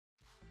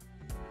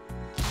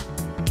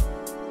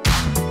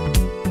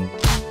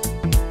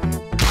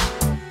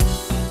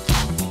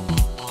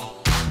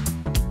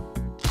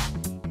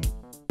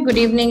Good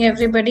evening,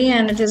 everybody,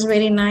 and it is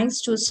very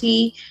nice to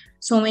see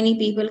so many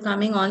people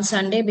coming on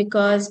Sunday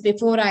because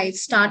before I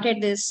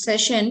started this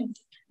session,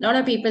 a lot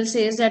of people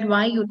says that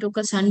why you took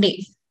a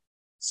Sunday.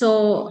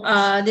 So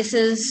this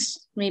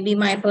is maybe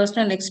my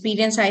personal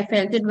experience. I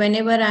felt it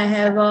whenever I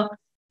have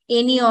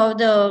any of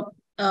the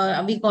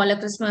we call a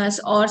Christmas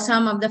or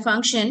some of the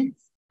function.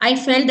 I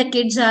felt the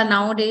kids are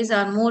nowadays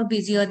are more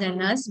busier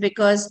than us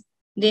because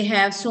they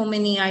have so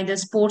many either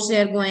sports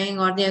they are going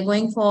or they are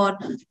going for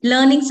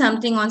learning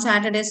something on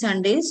Saturdays,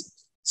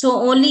 Sundays.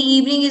 So only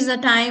evening is the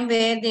time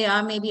where they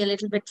are maybe a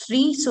little bit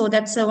free. So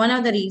that's one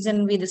of the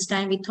reason we this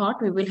time we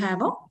thought we will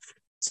have a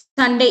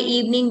Sunday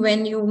evening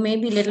when you may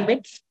be a little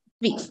bit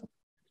free.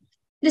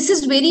 This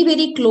is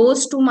very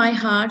close to my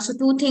heart. So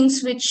two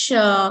things which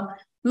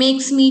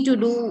makes me to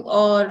do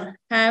or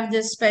have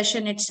this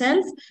passion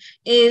itself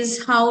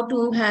is how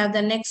to have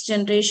the next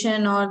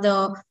generation or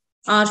the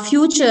our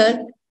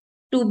future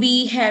to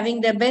be having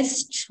the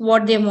best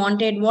what they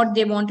wanted, what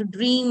they want to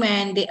dream,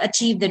 and they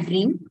achieve the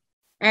dream.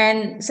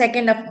 And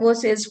second, of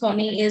course, is for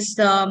me is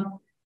the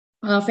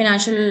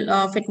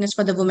financial fitness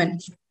for the women.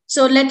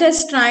 So let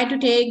us try to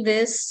take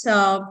this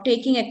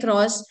taking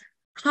across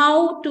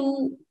how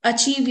to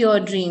achieve your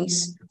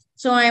dreams.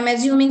 So I'm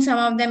assuming some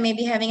of them may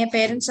be having a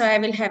parent, so I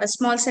will have a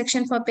small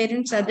section for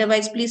parents.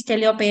 Otherwise, please tell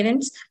your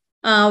parents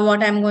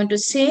what I'm going to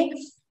say.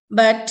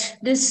 But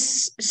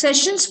this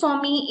sessions for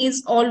me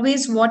is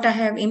always what I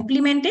have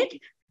implemented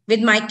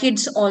with my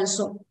kids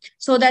also.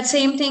 So that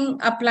same thing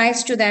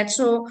applies to that.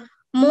 So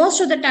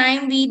most of the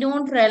time we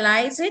don't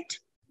realize it.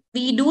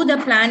 We do the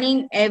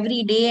planning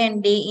every day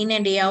and day in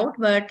and day out,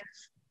 but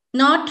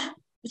not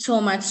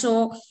so much.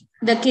 So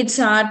the kids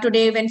are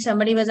today, when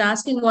somebody was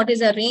asking what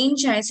is a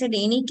range, I said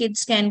any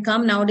kids can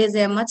come. Nowadays,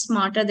 they are much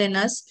smarter than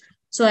us.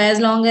 So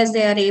as long as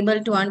they are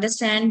able to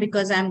understand,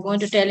 because I'm going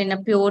to tell in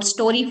a pure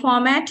story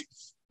format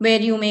where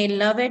you may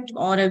love it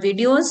or a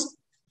videos.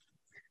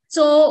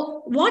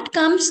 So what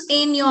comes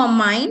in your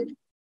mind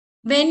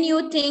when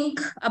you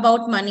think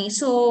about money?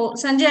 So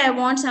Sanjay, I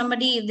want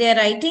somebody, if they're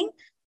writing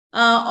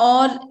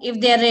or if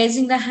they're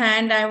raising the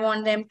hand, I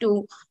want them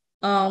to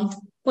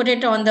put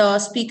it on the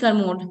speaker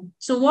mode.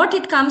 So what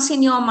it comes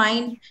in your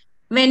mind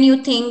when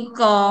you think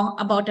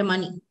about the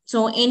money?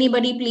 So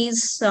anybody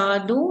please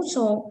do.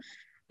 So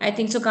I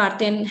think so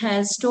Kartin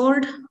has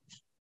told.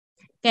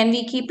 Can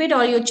we keep it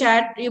or you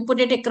chat, you put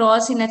it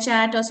across in a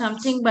chat or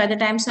something by the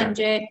time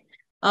Sanjay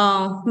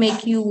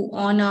make you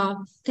on a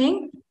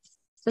thing?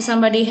 So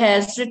somebody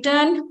has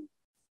written,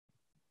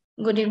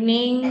 good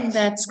evening.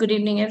 That's good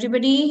evening,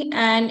 everybody.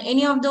 And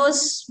any of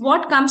those,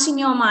 what comes in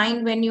your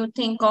mind when you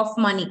think of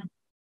money?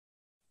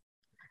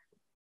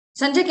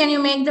 Sanjay, can you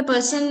make the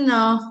person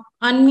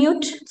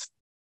unmute,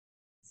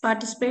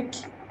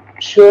 participate?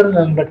 Sure,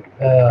 ma'am, but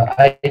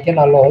I can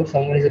allow.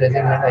 Someone is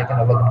raising hand, I can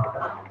allow them to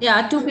talk.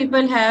 Yeah, two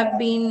people have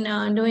been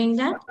doing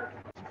that.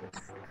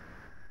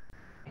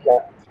 Yeah.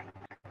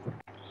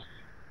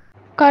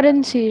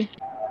 Currency.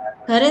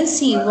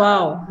 Currency,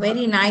 wow,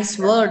 very nice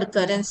word,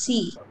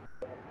 currency.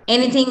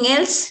 Anything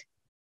else?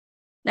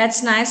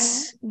 That's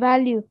nice.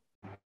 Value.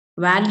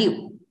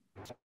 Value.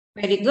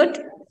 Very good.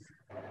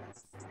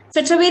 So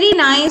it's a very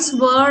nice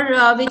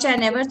word which I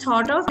never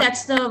thought of.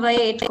 That's the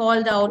way it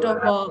called the out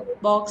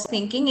of box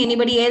thinking.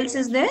 Anybody else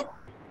is there?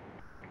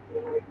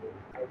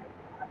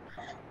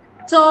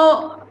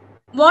 So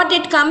what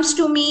it comes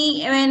to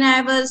me when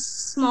I was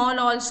small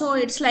also,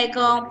 it's like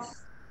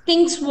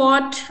things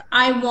what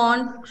I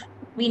want,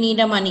 we need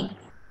a money.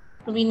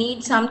 We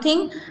need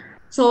something.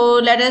 So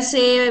let us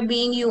say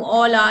being you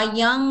all are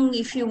young,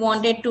 if you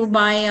wanted to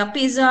buy a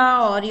pizza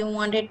or you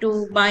wanted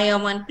to buy a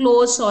one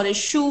clothes or a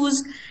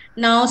shoes,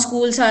 now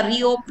schools are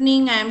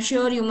reopening. I'm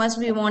sure you must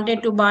be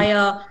wanted to buy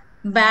a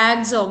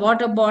bags or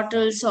water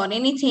bottles or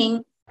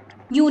anything.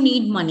 You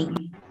need money.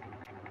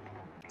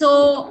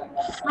 So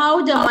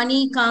how the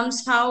money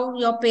comes, how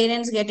your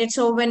parents get it.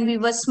 So when we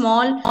were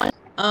small,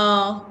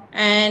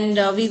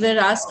 and we were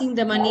asking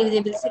the money, they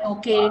will say,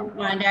 okay,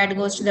 my dad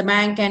goes to the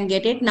bank and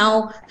get it.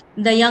 Now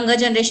the younger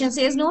generation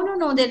says, no,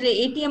 the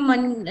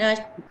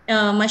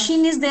ATM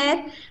machine is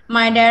there.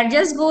 My dad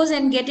just goes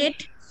and get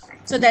it.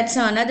 So that's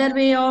another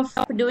way of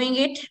doing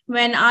it.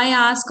 When I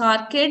ask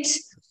our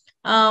kids,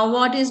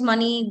 what is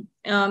money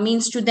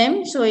means to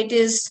them, so it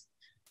is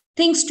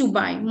things to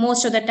buy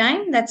most of the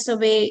time. That's the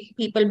way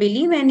people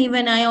believe, and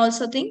even I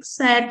also think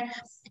that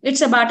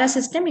it's a barter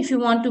system. If you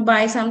want to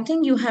buy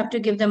something, you have to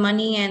give the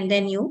money and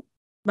then you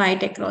buy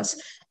it across.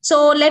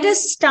 So let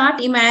us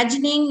start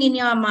imagining in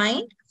your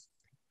mind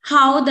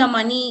how the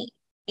money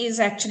is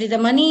actually. The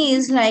money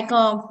is like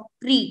a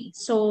tree.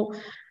 So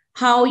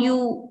how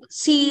you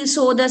see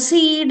sow the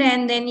seed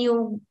and then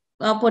you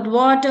put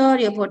water,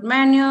 you put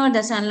manure,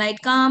 the sunlight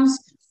comes,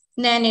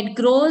 then it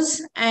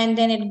grows and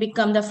then it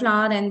become the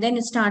flower and then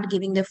it start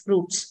giving the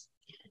fruits.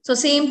 So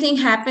same thing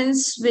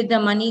happens with the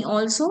money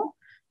also.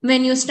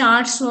 When you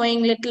start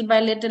sowing little by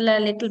little,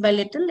 little by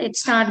little, it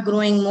start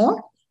growing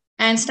more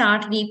and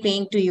start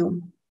repaying to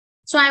you.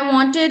 So I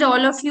wanted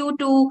all of you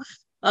to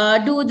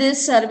do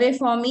this survey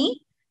for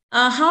me.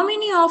 How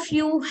many of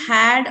you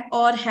had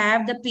or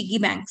have the piggy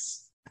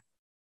banks?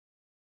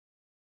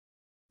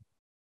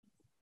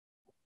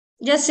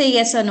 Just say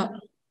yes or no.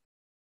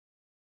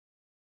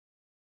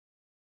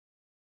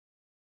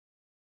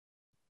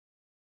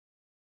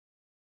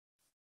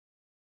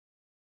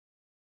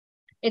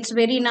 It's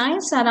very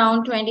nice.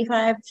 Around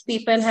 25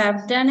 people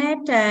have done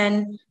it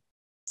and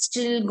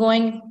still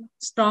going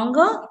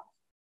stronger.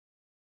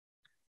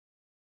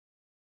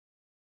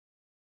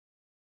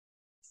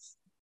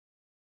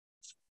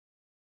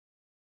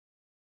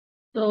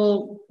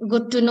 So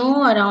good to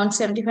know. Around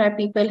 75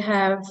 people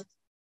have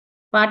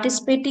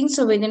participating.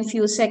 So within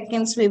few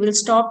seconds, we will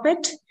stop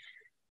it.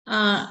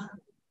 Uh,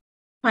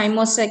 5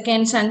 more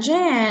seconds, Sanjay.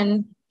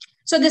 And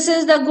so this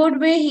is the good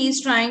way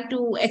he's trying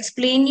to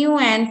explain you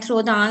and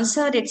throw the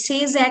answer. It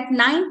says that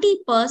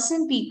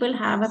 90% people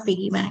have a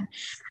piggy bank.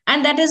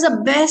 And that is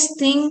the best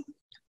thing.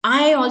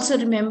 I also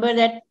remember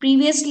that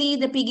previously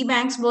the piggy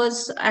banks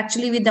was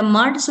actually with the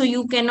mud, so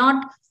you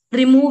cannot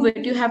remove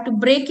it. You have to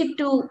break it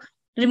to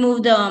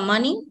remove the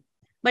money.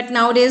 But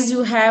nowadays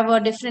you have a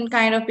different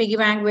kind of piggy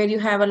bank where you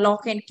have a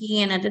lock and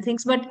key and other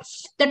things. But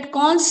that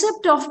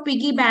concept of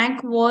piggy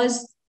bank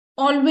was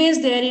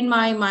always there in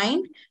my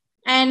mind,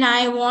 and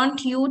I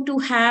want you to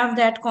have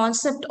that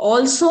concept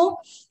also,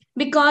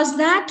 because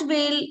that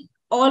will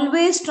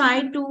always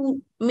try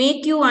to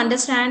make you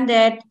understand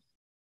that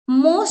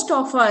most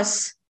of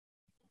us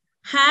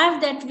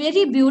have that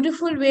very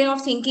beautiful way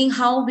of thinking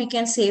how we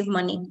can save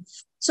money.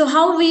 So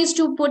how we used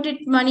to put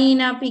it money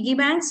in our piggy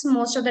banks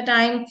most of the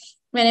time,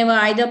 whenever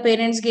either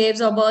parents gives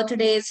or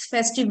birthdays,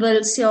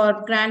 festivals,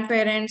 your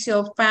grandparents,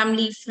 your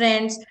family,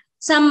 friends,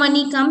 some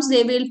money comes,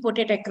 they will put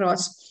it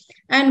across.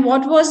 And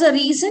what was the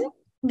reason?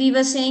 We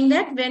were saying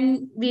that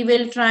when we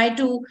will try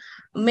to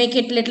make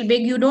it little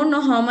big, you don't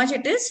know how much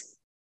it is,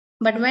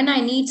 but when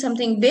I need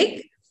something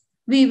big,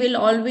 we will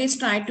always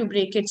try to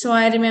break it. So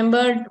I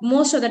remember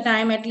most of the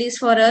time, at least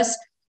for us,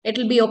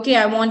 it'll be okay.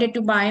 I wanted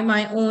to buy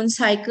my own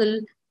cycle.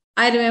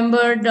 I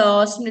remembered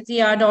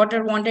Smriti, our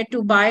daughter, wanted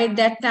to buy at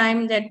that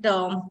time that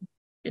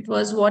it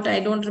was what I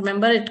don't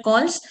remember it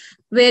calls,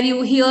 where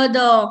you hear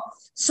the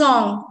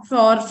song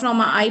for from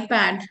an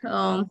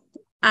iPad.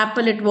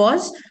 Apple it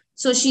was.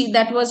 So she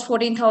that was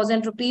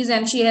 14,000 rupees,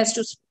 and she has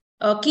to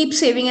keep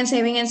saving and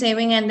saving and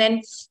saving, and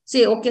then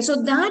say okay.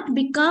 So that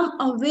become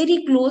a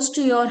very close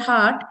to your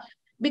heart,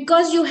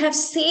 because you have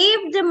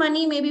saved the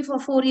money maybe for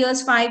 4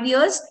 years, 5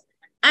 years,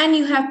 and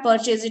you have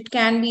purchased. It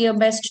can be a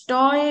best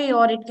toy,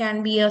 or it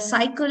can be a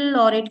cycle,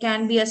 or it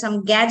can be a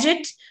some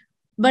gadget,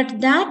 but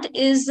that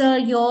is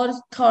your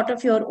thought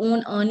of your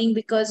own earning,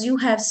 because you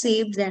have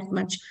saved that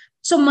much.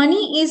 So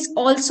money is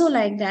also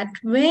like that.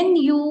 When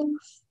you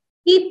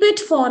keep it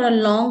for a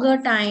longer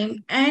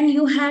time and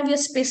you have your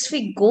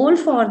specific goal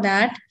for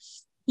that,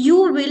 you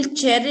will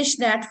cherish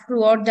that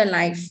throughout the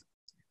life.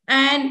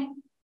 And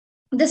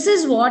this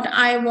is what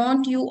I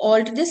want you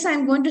all to this.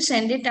 I'm going to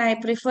send it. I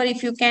prefer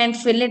if you can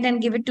fill it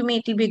and give it to me,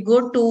 it will be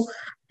good to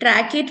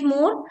track it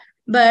more.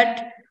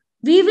 But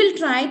we will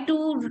try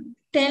to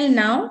tell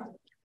now.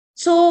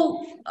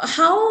 So,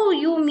 how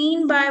you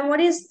mean by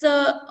what is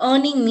the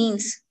earning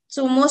means?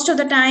 So, most of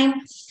the time,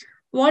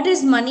 what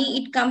is money?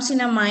 It comes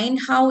in a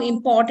mind how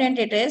important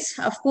it is.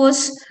 Of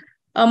course,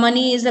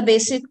 money is the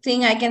basic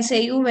thing I can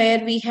say you, where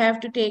we have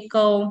to take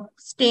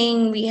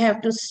staying, we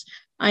have to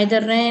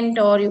either rent,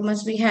 or you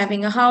must be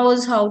having a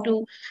house, how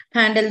to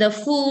handle the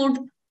food,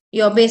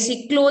 your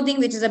basic clothing,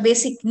 which is the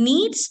basic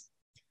needs,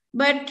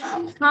 but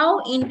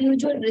how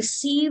individual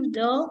receive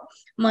the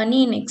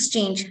money in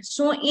exchange.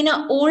 So in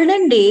a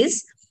olden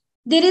days,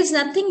 there is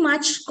nothing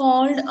much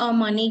called a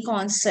money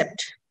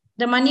concept.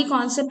 The money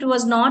concept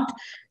was not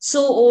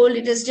so old.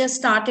 It is just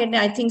started,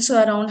 I think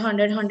so, around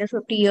 100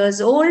 150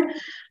 years old.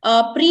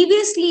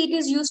 Previously it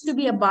is used to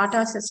be a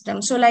barter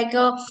system. So like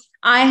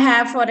I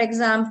have, for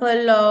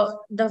example,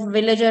 the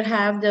villager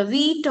have the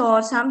wheat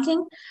or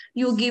something.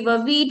 You give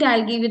a wheat,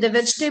 I'll give you the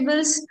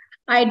vegetables.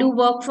 I do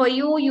work for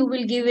you, you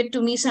will give it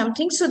to me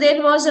something. So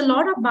there was a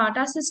lot of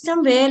barter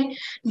system where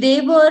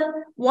they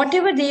were,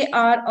 whatever they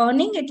are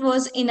earning, it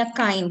was in a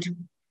kind.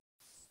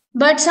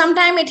 But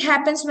sometime it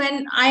happens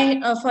when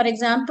for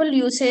example,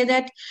 you say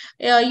that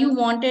you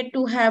wanted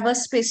to have a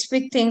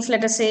specific things.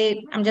 Let us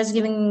say, I'm just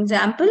giving an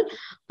example.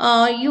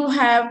 You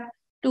have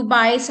to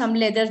buy some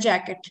leather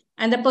jacket,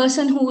 and the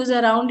person who is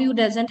around you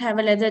doesn't have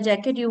a leather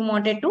jacket. You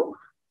wanted to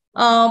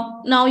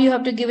now you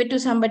have to give it to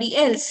somebody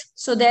else.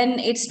 So then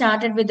it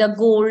started with the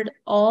gold,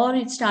 or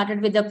it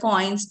started with the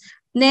coins.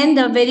 Then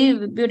the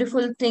very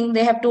beautiful thing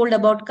they have told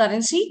about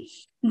currency.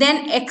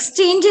 Then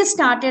exchanges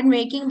started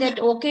making that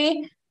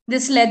okay,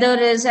 this leather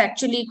is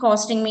actually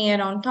costing me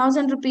around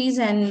 1,000 rupees,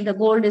 and the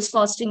gold is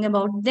costing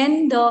about.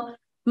 Then the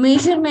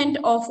measurement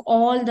of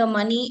all the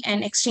money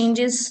and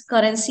exchanges,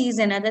 currencies,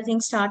 and other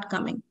things start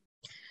coming.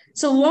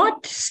 So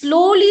what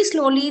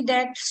slowly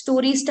that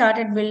story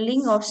started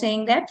building of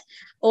saying that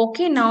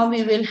okay, now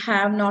we will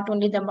have not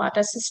only the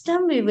barter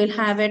system, we will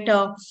have it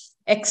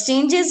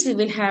exchanges, we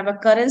will have a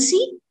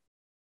currency.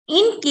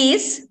 In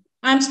case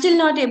I'm still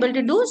not able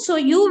to do. So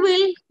you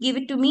will give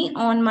it to me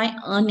on my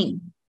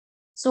earning.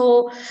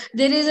 So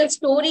there is a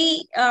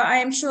story, I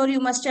am sure you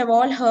must have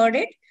all heard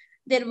it.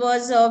 There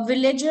was a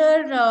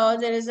villager,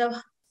 there is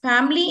a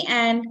family,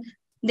 and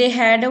they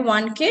had a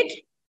one kid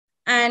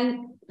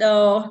and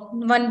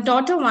one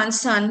daughter, one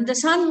son. The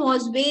son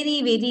was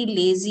very, very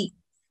lazy.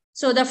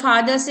 So the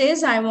father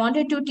says, I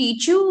wanted to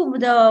teach you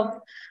the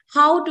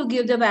how to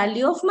give the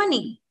value of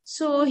money.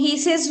 So he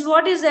says,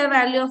 what is the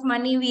value of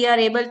money? We are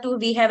able to,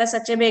 we have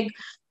such a big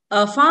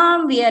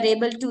farm, we are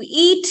able to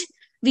eat,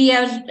 we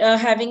are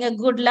having a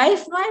good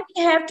life. Why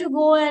we have to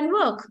go and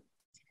work?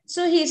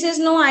 So he says,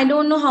 no, I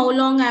don't know how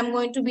long I'm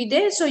going to be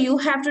there. So you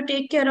have to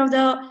take care of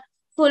the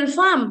full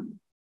farm.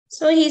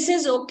 So he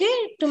says,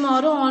 okay,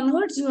 tomorrow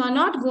onwards, you are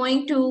not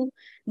going to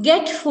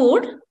get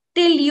food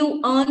till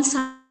you earn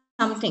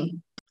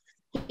something.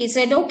 He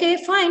said, okay,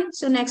 fine.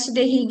 So next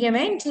day he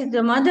went to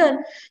the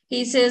mother.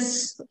 He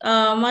says,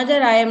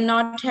 mother, I am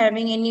not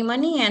having any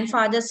money. And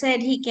father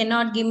said, he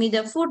cannot give me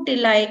the food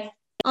till I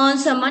earn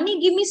some money.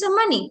 Give me some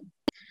money.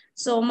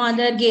 So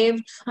mother gave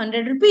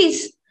 100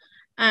 rupees.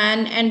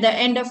 And at the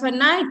end of a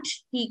night,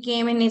 he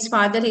came in his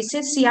father. He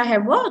said, see, I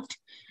have worked.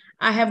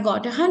 I have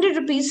got 100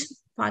 rupees.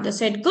 Father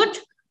said, good.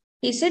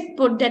 He said,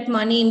 put that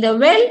money in the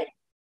well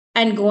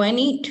and go and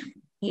eat.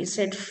 He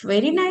said,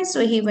 very nice.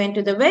 So he went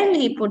to the well,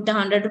 he put the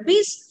 100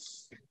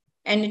 rupees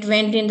and it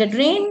went in the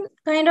drain,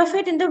 kind of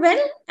it in the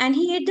well, and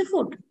he ate the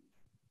food.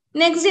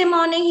 Next day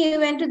morning, he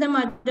went to the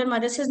mother.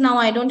 Mother says, now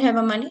I don't have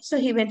a money. So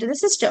he went to the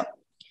sister.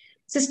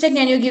 Sister,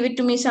 can you give it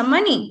to me some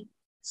money?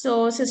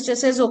 So sister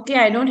says, okay,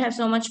 I don't have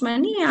so much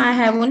money. I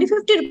have only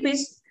 50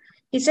 rupees.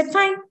 He said,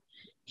 fine.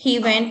 He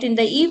went in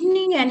the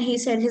evening and he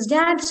said, his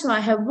dad, so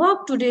I have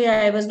worked today.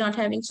 I was not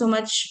having so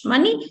much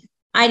money.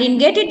 I didn't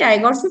get it. I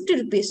got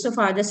 50 rupees. So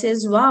father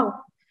says, wow,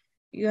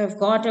 you have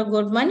got a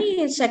good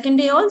money. Second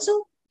day also.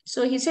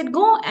 So he said,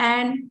 go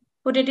and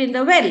put it in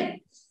the well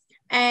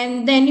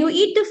and then you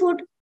eat the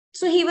food.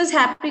 So he was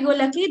happy go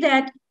lucky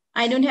that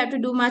I don't have to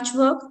do much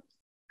work.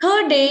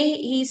 Third day,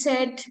 he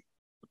said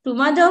to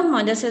mother.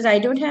 Mother says, I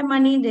don't have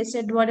money. They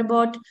said, what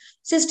about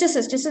sister?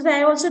 Sister says,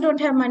 I also don't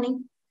have money.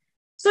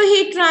 So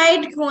he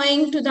tried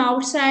going to the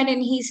outside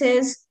and he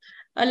says,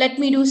 let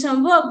me do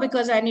some work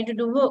because I need to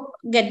do work,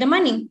 get the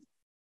money.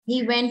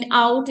 He went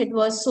out. It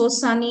was so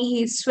sunny.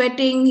 He's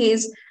sweating.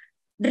 He's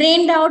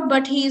drained out,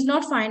 but he is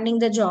not finding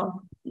the job.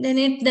 Then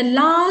at the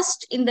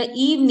last in the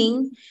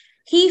evening,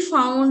 he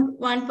found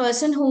one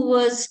person who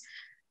was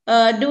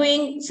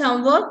doing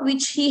some work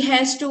which he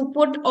has to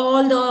put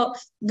all the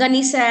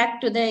gunny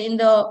sack to the in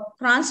the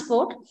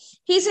transport.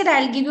 He said,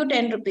 I'll give you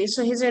 10 rupees.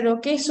 So he said,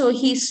 okay. So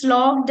he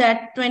slogged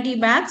that 20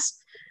 bags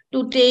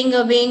to take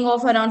a weighing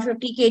of around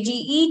 50 kg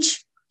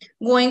each,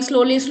 going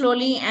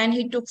slowly, and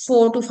he took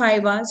 4 to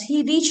 5 hours.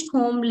 He reached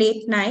home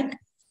late night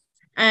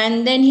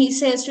and then he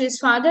says to his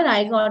father,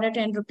 I got a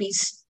 10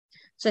 rupees.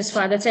 So his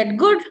father said,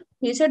 good.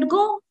 He said,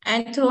 go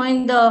and throw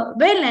in the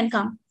well and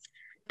come.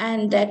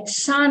 And that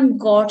son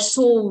got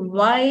so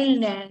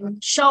wild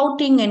and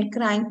shouting and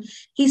crying.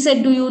 He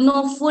said, do you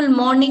know, full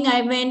morning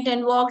I went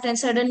and walked, and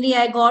suddenly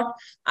I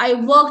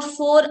worked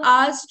 4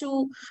 hours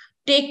to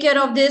take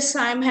care of this.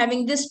 I'm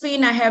having this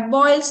pain, I have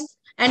boils,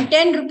 and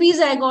 10 rupees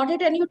I got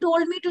it, and you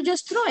told me to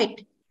just throw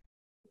it.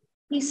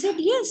 He said,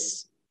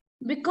 yes,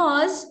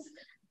 because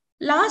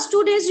last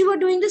 2 days you were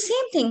doing the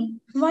same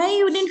thing. Why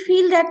you didn't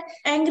feel that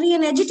angry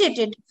and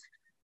agitated?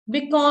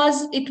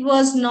 Because it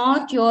was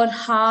not your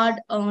hard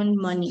earned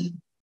money.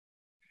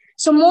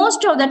 So,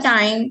 most of the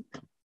time,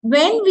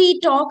 when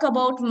we talk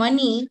about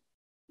money,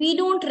 we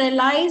don't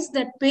realize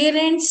that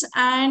parents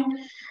and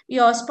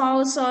your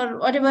spouse or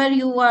whatever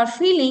you are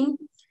feeling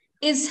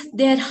is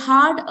their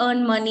hard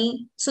earned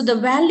money. So, the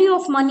value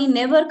of money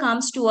never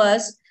comes to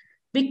us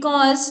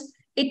because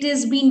it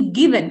is being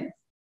given.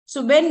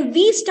 So, when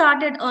we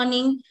started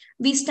earning,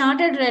 we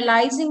started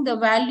realizing the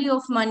value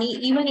of money,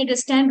 even it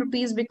is 10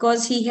 rupees,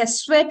 because he has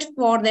sweat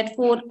for that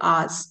 4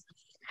 hours.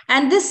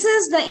 And this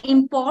is the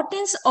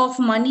importance of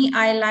money.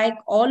 I like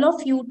all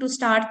of you to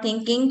start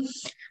thinking.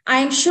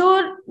 I'm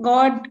sure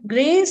God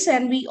grace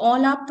and we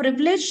all are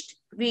privileged.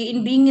 We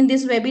in being in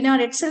this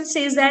webinar itself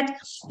says that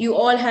you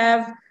all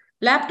have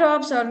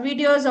laptops or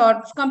videos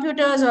or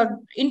computers or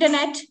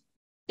internet.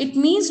 It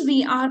means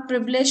we are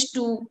privileged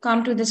to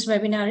come to this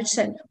webinar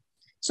itself.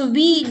 So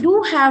we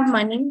do have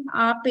money.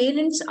 Our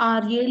parents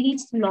are really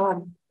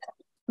flawed.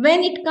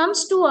 When it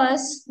comes to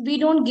us, we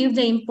don't give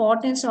the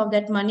importance of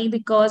that money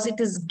because it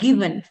is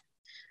given.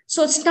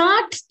 So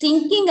start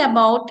thinking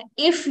about,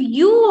 if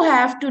you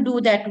have to do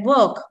that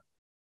work,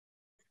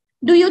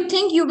 do you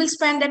think you will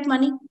spend that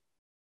money?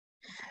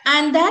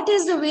 And that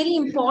is the very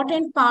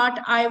important part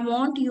I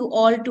want you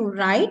all to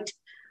write.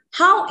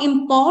 How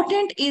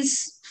important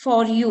is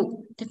for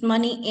you that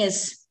money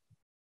is?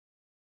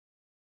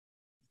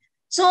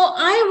 So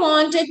I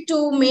wanted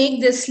to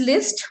make this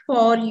list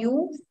for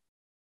you.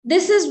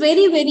 This is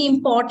very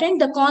important.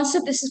 The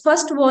concept is,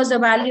 first was the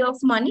value of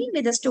money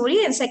with a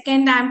story, and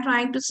second I'm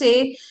trying to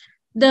say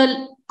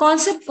the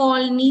concept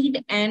called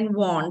need and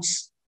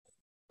wants.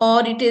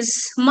 or it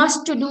is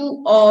must to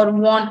do or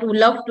want to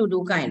love to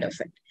do kind of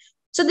it.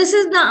 So this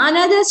is the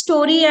another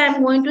story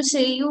I'm going to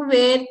say you,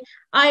 where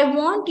I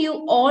want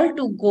you all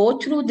to go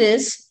through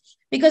this,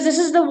 because this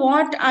is the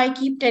what I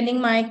keep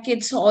telling my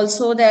kids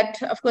also,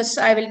 that of course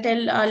I will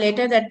tell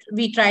later, that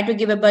we try to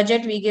give a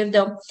budget, we give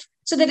them.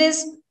 So there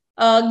is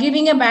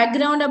giving a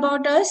background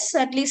about us.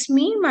 At least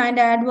me, my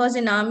dad was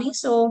in army,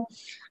 so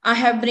I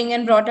have bring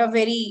and brought a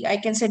very, I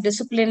can say,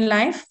 disciplined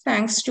life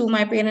thanks to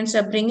my parents'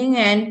 upbringing,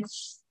 and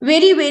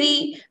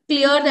very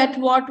clear that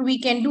what we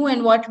can do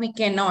and what we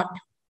cannot.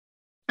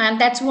 And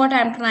that's what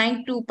I'm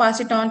trying to pass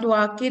it on to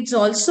our kids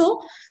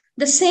also.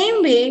 The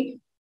same way,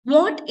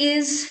 what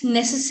is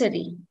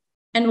necessary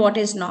and what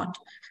is not.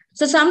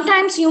 So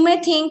sometimes you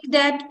may think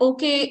that,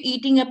 okay,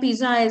 eating a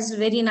pizza is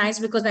very nice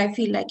because I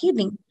feel like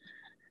eating.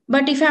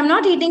 But if I'm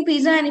not eating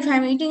pizza and if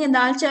I'm eating a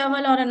dal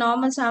chawal or a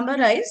normal sambar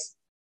rice,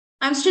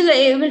 I'm still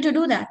able to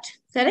do that.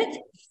 Correct?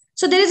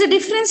 So there is a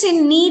difference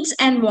in needs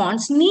and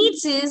wants.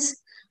 Needs is,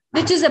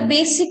 which is a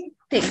basic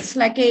things,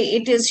 like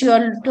it is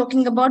you're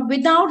talking about.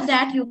 Without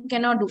that, you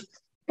cannot do.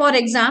 For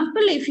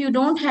example, if you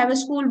don't have a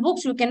school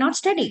books, you cannot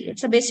study.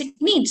 It's a basic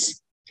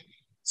needs.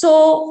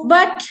 So,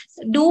 but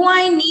do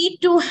I need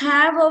to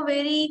have a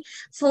very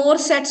four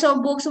sets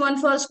of books, one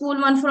for school,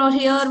 one for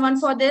here, one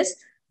for this?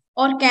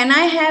 Or can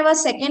I have a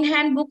second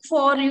hand book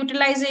for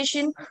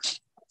utilization?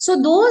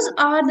 So those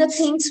are the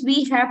things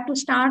we have to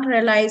start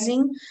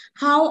realizing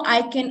how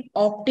I can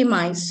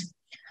optimize.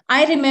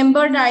 I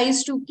remembered I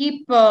used to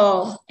keep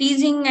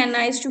teasing and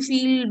I used to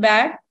feel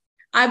bad.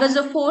 I was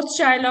the fourth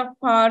child of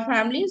our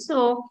family.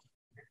 So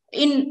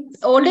in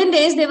olden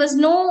days, there was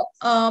no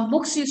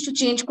books used to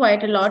change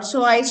quite a lot.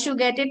 So I used to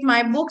get it,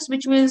 my books,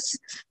 which was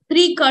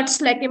three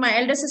cuts, like my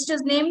elder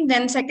sister's name,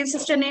 then second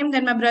sister name,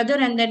 then my brother,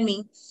 and then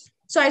me.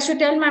 So I used to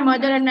tell my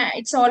mother, and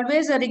it's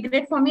always a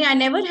regret for me. I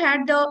never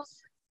had the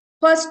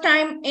first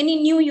time any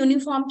new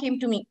uniform came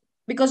to me,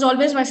 because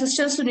always my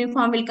sister's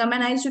uniform will come,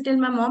 and I used to tell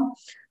my mom,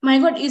 my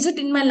god, is it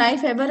in my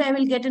life ever I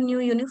will get a new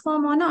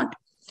uniform or not?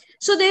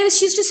 So there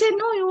she used to say,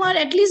 no, you are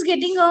at least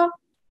getting a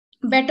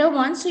better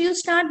one, so you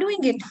start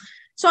doing it.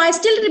 So I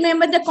still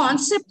remember the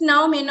concept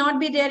now may not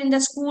be there in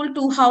the school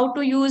to how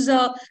to use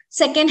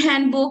second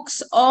hand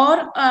books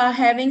or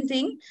having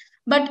thing.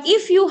 But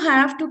if you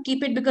have to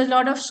keep it, because a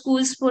lot of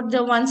schools put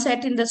the one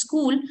set in the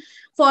school,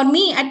 for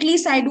me at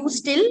least I do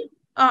still,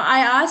 I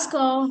ask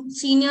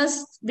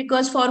seniors,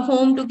 because for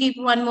home to keep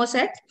one more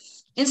set,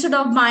 instead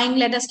of buying,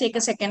 let us take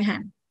a second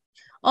hand.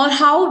 Or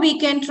how we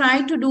can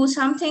try to do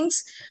some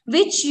things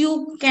which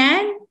you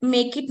can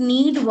make it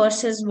need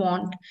versus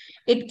want.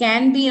 It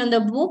can be on the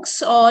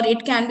books, or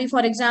it can be,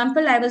 for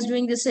example, I was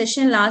doing this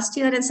session last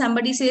year and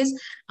somebody says,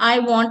 I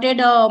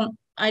wanted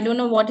I don't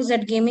know what is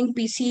that gaming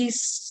PC,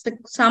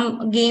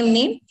 some game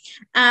name,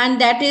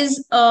 and that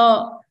is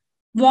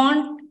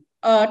want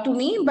to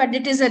me, but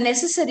it is a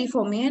necessary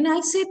for me. And I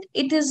said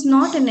it is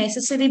not a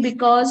necessary,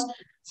 because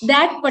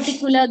that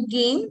particular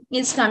game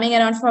is coming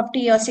around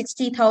 40 or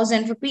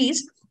 60,000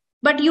 rupees,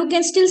 but you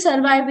can still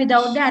survive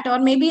without that, or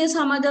maybe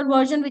some other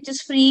version which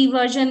is free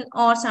version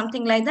or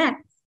something like that,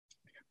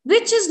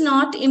 which is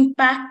not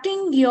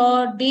impacting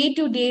your day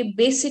to day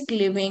basic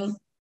living.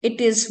 It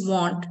is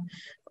want.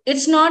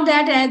 It's not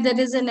that there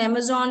is an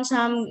Amazon,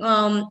 some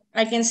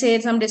I can say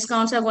some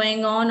discounts are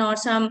going on or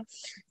some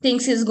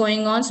things is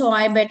going on, so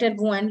I better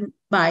go and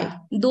buy.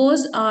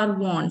 Those are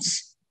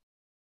wants.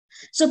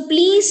 So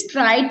please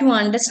try to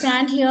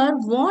understand here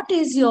what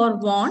is your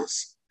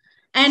wants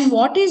and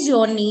what is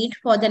your need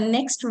for the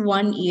next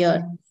 1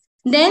 year.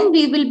 Then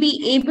we will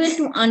be able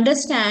to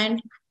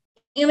understand,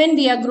 even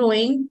we are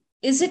growing,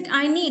 is it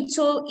I need?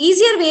 So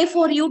easier way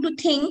for you to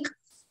think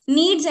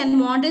needs and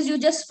want is, you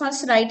just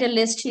first write a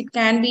list. It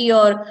can be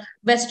your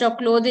best of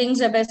clothing,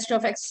 the best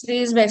of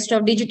accessories, best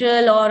of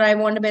digital, or I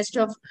want the best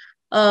of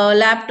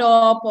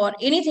laptop, or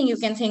anything you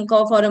can think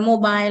of, or a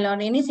mobile or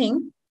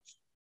anything.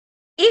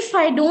 If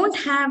I don't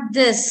have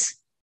this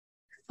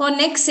for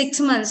next 6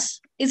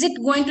 months, is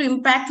it going to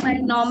impact my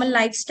normal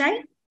lifestyle?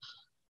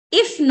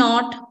 If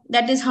not,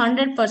 that is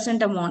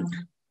 100% a want.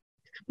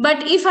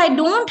 But if I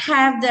don't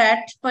have that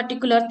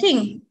particular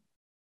thing,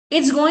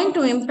 it's going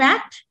to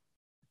impact.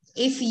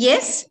 If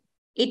yes,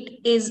 it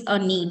is a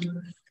need.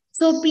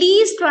 So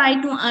please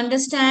try to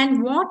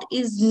understand what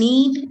is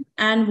need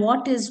and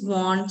what is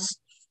wants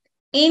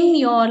in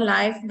your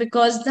life,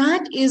 because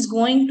that is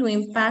going to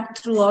impact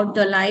throughout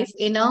the life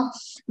in a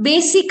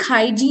basic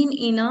hygiene,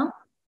 in a,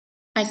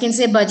 I can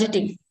say,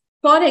 budgeting.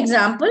 For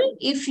example,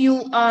 if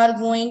you are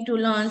going to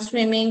learn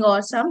swimming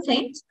or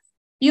something,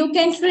 you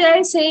can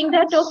try saying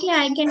that, okay,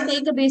 I can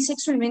take a basic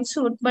swimming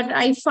suit, but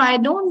if I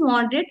don't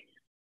want it,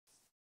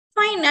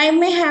 fine, I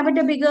may have it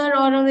a bigger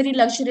or a very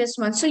luxurious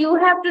one. So you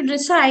have to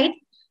decide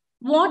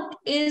what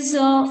is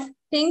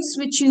things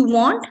which you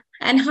want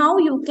and how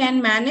you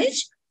can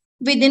manage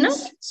within a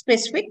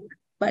specific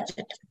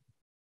budget.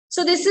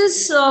 So this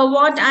is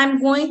what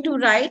I'm going to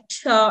write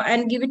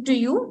and give it to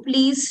you.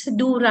 Please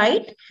do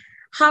write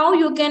how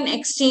you can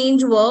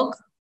exchange work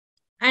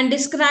and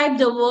describe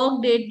the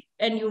work did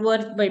and you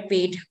were by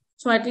paid.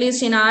 So at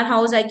least in our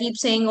house, I keep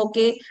saying,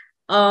 okay,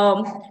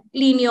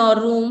 clean your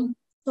room.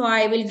 So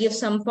I will give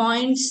some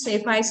points.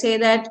 If I say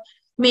that,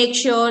 make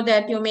sure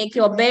that you make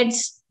your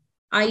beds,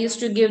 I used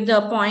to give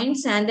the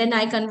points, and then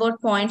I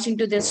convert points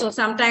into this. So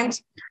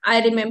sometimes I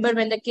remember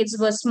when the kids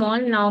were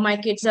small. Now my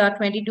kids are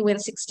 22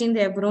 and 16,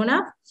 they have grown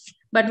up.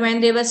 But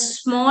when they were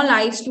small,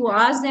 I used to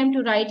ask them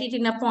to write it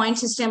in a point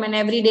system, and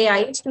every day I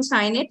used to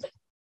sign it.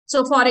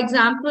 So, for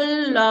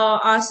example,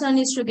 our son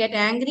is to get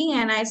angry,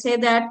 and I say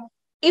that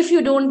if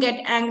you don't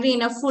get angry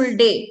in a full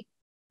day,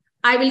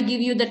 I will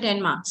give you the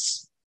 10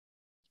 marks.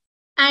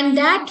 And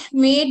that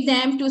made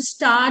them to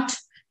start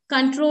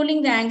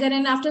controlling the anger.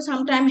 And after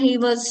some time, he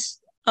was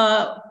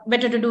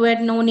better to do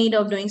it, no need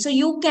of doing. So,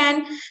 you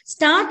can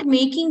start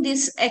making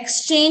these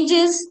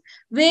exchanges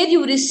where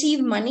you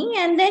receive money,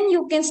 and then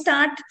you can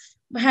start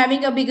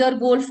having a bigger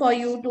goal for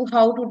you to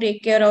how to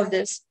take care of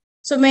this.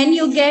 So, when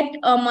you get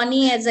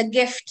money as a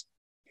gift,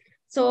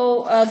 so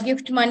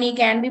gift money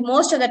can be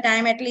most of the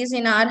time, at least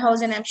in our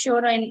house, and I'm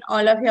sure in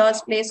all of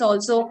yours place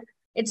also.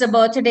 It's a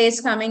birthdays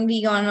coming,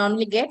 we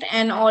normally get,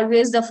 and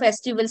always the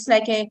festivals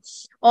like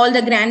all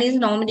the grannies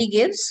normally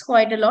gives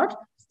quite a lot.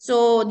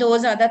 So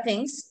those are the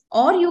things.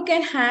 Or you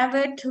can have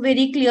it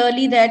very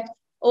clearly that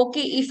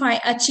okay, if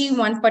I achieve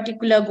one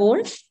particular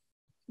goal,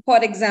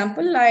 for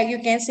example, like you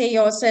can say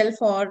yourself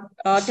or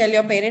tell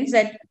your parents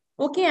that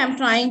okay, I'm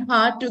trying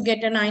hard to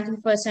get a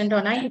 90%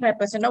 or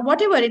 95% or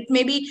whatever it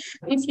may be.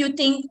 If you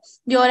think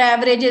your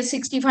average is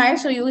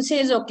 65, so you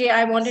says okay,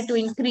 I wanted to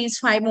increase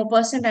 5 more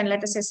percent, and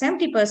let us say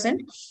 70%,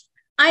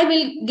 I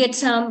will get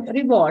some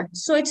reward.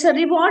 So it's a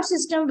reward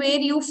system where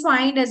you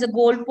find as a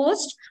goal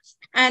post,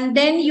 and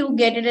then you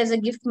get it as a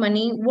gift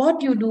money.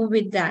 What you do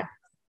with that,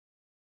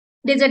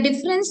 there's a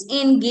difference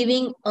in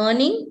giving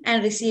earning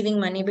and receiving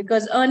money,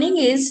 because earning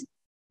is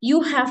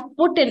you have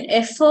put an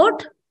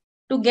effort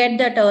to get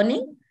that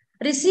earning.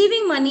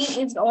 Receiving money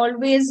is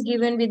always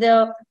given with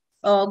a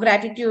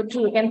gratitude.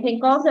 You can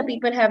think of the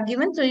people have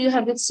given, so you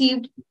have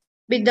received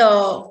with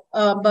the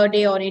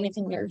birthday or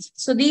anything else.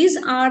 So these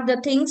are the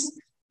things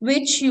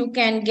which you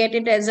can get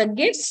it as a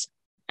gift,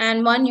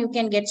 and one you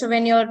can get. So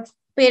when your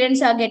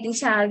parents are getting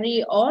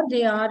salary or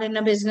they are in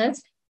a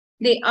business,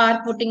 they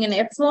are putting an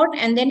effort,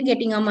 and then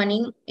getting a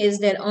money is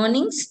their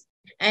earnings.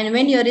 And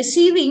when you're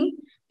receiving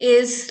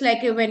is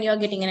like when you're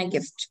getting in a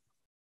gift.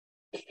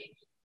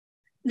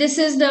 This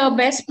is the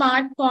best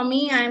part for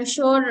me. I'm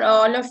sure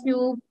all of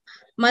you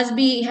must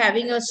be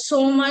having a,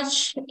 so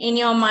much in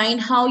your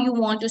mind how you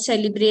want to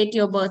celebrate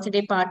your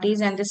birthday parties.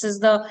 And this is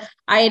the,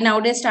 I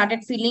nowadays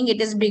started feeling it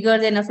is bigger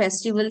than a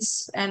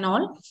festivals and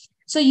all.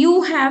 So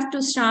you have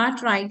to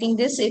start writing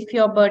this if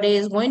your birthday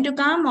is going to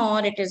come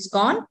or it is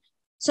gone.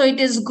 So it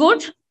is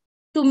good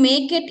to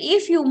make it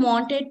if you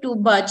wanted to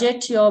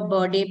budget your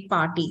birthday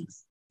party,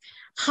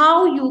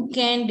 how you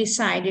can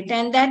decide it.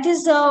 And that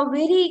is a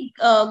very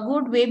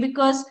good way,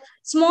 because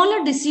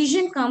smaller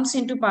decision comes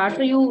into part.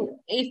 So you,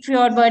 if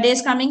your birthday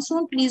is coming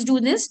soon, please do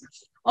this,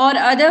 or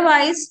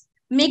otherwise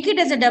make it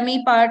as a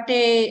dummy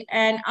party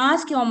and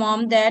ask your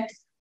mom that,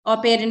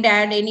 or parent,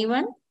 dad,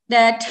 anyone,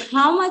 that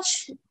how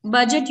much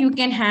budget you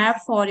can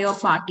have for your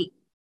party,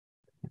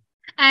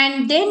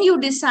 and then you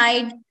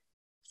decide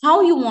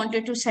how you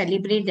wanted to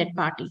celebrate that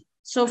party.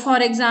 So,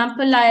 for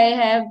example, I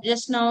have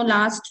just now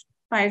last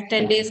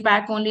 5-10 days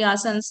back only our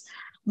son's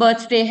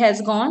birthday has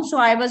gone. So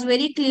I was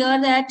very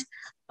clear that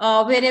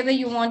wherever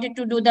you wanted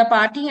to do the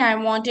party, I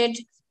wanted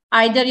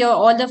either your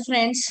all the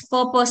friends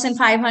per person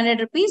 500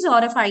 rupees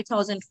or a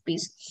 5,000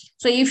 rupees.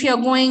 So if you're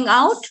going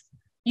out,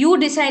 you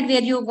decide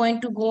where you're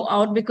going to go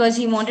out, because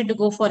he wanted to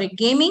go for a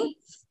gaming.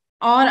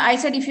 Or I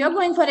said, if you're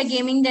going for a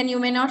gaming, then you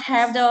may not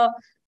have the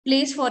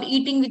place for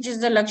eating, which is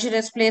the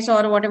luxurious place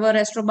or whatever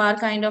restaurant bar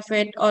kind of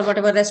it, or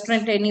whatever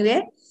restaurant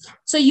anywhere.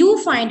 So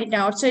you find it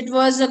out. So it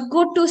was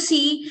good to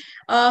see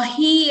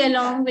he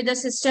along with the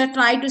sister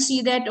try to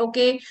see that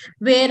okay,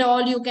 where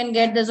all you can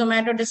get the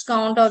Zomato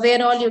discount, or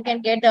where all you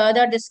can get the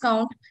other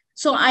discount.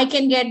 So I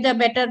can get the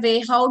better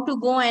way how to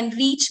go and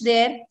reach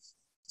there.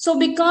 So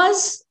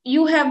because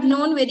you have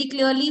known very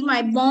clearly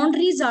my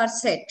boundaries are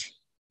set,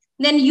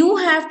 then you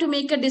have to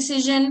make a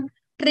decision,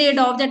 trade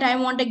off, that I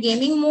want a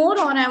gaming more,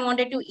 or I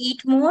wanted to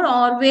eat more,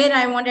 or where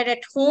I wanted at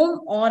home,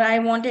 or I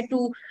wanted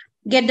to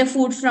get the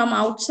food from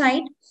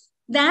outside.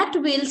 That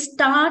will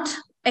start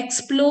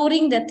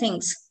exploring the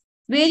things,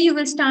 where you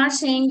will start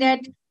saying that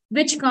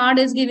which card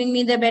is giving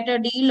me the better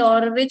deal,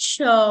 or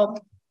which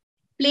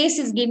place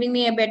is giving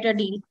me a better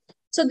deal.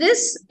 So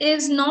this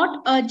is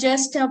not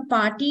just a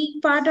party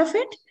part of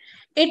it.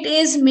 It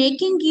is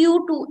making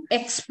you to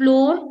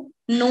explore,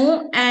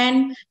 know,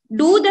 and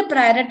do the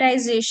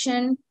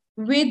prioritization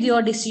with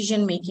your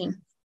decision making.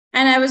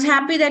 And I was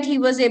happy that he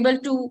was able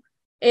to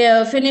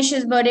finish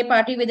his birthday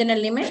party within a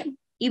limit.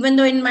 Even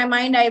though in my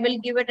mind I will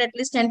give it at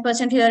least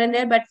 10% here and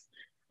there, but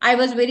I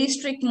was very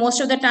strict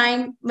most of the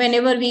time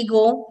whenever we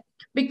go,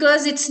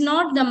 because it's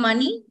not the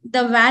money.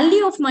 The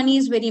value of money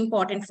is very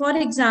important. For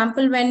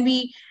example, when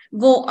we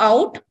go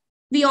out,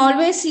 we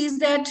always see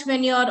that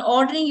when you're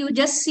ordering, you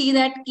just see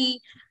that key.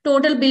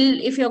 total bill,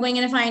 if you're going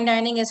in a fine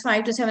dining, is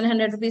 5 to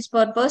 700 rupees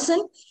per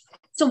person.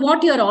 So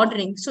what you're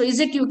ordering, so is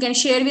it you can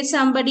share with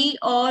somebody,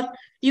 or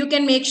you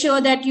can make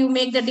sure that you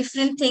make the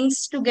different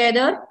things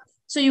together,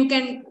 so you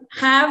can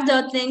have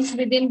the things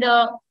within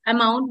the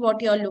amount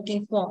what you're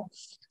looking for.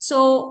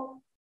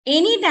 So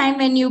anytime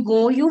when you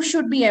go, you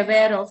should be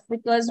aware of,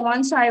 because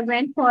once I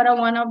went for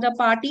one of the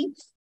party,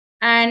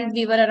 and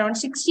we were around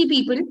 60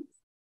 people,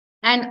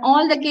 and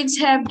all the kids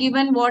have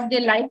given what they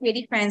like,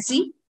 very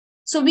fancy.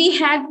 So we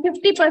had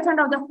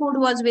 50% of the food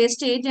was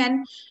wastage,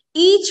 and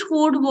each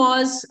food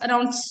was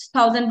around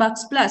 1,000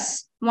 bucks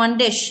plus one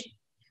dish.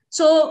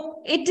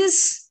 So it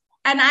is,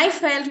 and I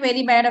felt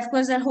very bad. Of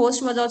course, the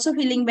host was also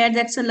feeling bad.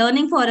 That's a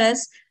learning for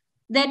us,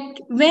 that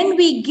when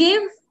we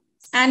give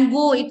and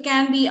go, it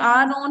can be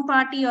our own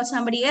party or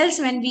somebody else.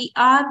 When we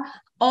are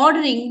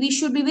ordering, we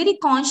should be very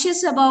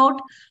conscious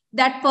about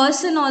that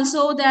person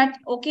also, that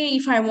okay,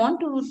 if I want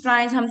to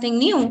try something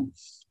new,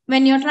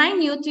 when you're trying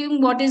new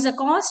thing, what is the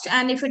cost,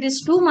 and if it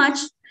is too much,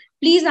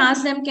 please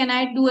ask them, can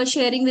I do a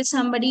sharing with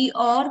somebody,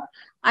 or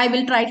I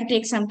will try to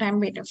take some time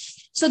later.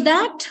 So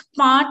that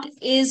part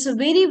is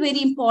very,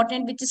 very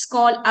important, which is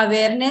called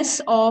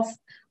awareness of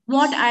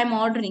what I'm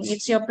ordering.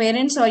 It's your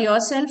parents or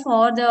yourself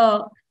or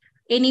the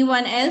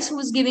anyone else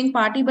who's giving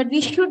party, but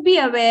we should be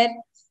aware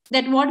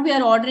that what we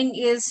are ordering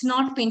is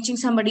not pinching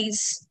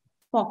somebody's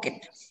pocket.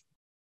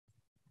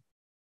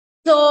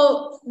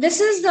 So this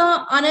is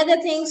the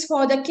another things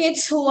for the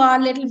kids who are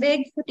little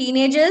big,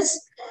 teenagers.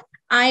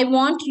 I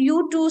want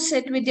you to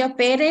sit with your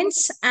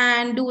parents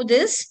and do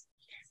this.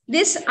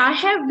 This I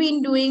have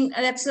been doing.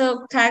 That's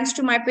thanks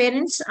to my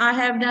parents. I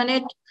have done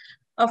it,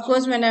 of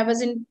course, when I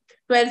was in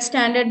 12th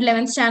standard,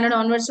 11th standard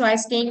onwards. So I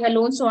staying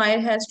alone. So I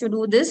has to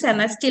do this,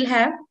 and I still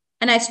have,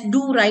 and I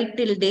do right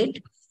till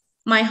date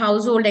my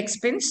household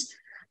expense.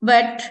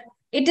 But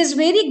it is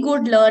very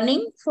good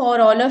learning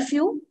for all of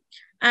you,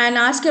 and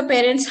ask your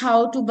parents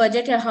how to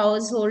budget a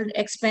household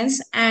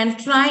expense and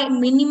try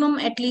minimum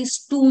at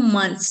least 2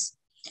 months.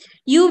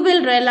 You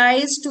will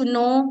realize to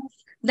know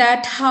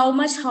that how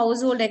much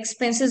household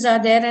expenses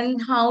are there and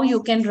how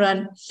you can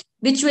run,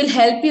 which will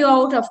help you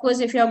out. Of course,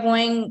 if you're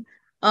going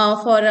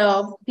for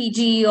a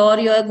PG or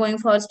you're going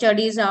for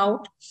studies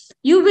out,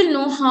 you will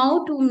know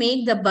how to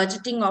make the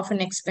budgeting of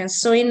an expense.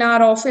 So in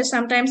our office,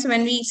 sometimes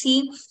when we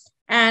see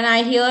and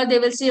I hear, they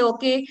will say,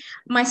 okay,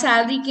 my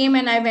salary came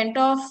and I went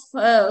off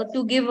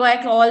to give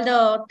back all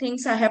the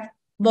things I have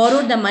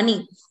borrowed the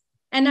money.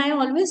 And I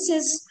always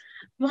says,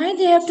 why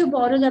they have to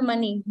borrow the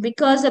money?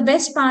 Because the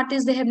best part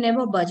is they have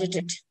never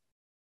budgeted.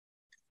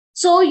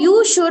 So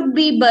you should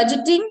be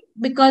budgeting,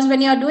 because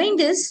when you're doing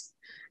this,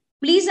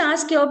 please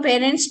ask your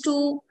parents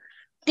to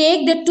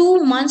take the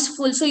 2 months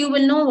full, so you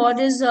will know what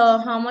is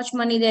how much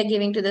money they are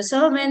giving to the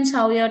servants,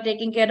 how you are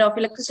taking care of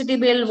electricity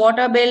bill,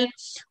 water bill,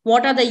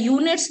 what are the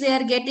units they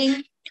are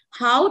getting,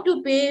 how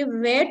to pay,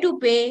 where to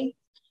pay.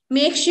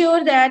 Make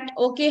sure that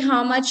okay,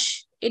 how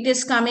much it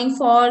is coming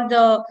for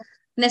the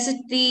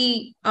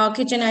necessity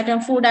kitchen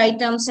item, food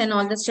items, and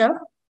all the stuff.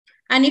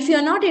 And if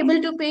you're not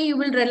able to pay, you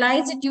will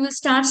realize that you will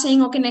start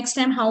saying, okay, next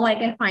time how I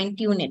can fine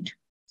tune it.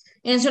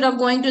 Instead of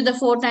going to the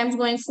 4 times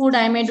going food,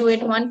 I may do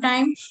it one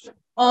time.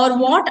 Or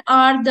what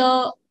are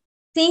the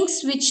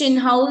things which in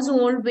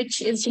household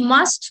which is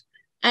must,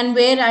 and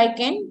where I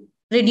can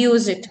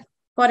reduce it.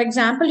 For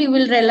example, you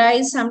will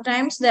realize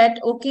sometimes that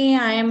okay,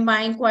 I am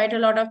buying quite a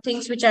lot of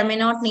things which I may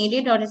not need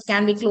it, or it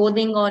can be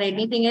clothing or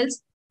anything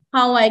else,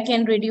 how I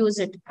can reduce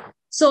it.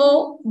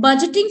 So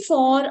budgeting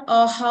for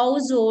a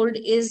household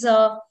is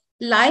a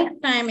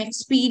lifetime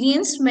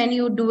experience. When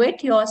you do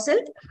it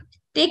yourself,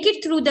 take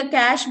it through the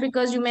cash,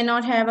 because you may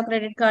not have a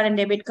credit card and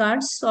debit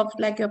cards of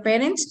like your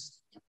parents,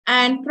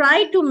 and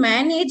try to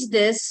manage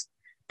this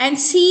and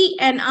see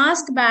and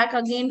ask back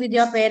again with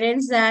your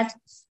parents that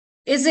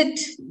is it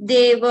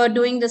they were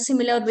doing the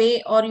similar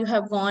way or you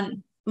have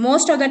gone.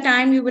 Most of the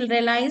time you will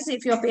realize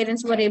if your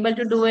parents were able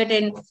to do it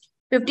in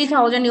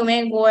 50,000, you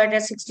may go at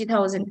a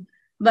 60,000.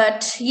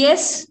 But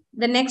yes,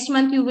 the next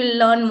month you will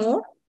learn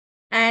more,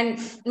 and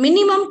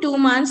minimum 2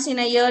 months in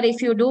a year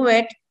if you do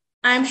it,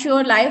 I'm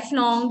sure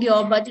lifelong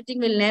your budgeting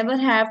will never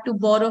have to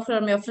borrow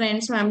from your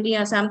friends, family,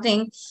 or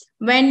something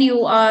when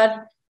you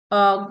are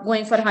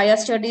going for higher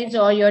studies,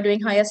 or you're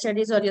doing higher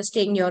studies, or you're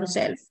staying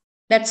yourself.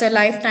 That's a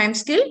lifetime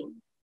skill.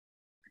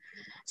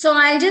 So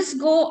I'll just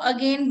go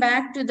again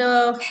back to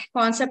the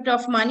concept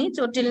of money.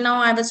 So till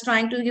now I was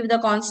trying to give the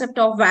concept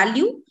of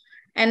value,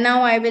 and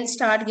now I will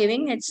start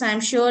giving it.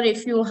 I'm sure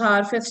if you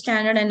are fifth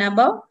standard and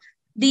above,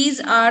 these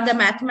are the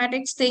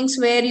mathematics things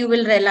where you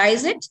will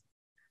realize it.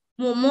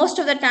 Most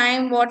of the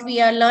time what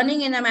we are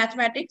learning in the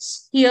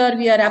mathematics, here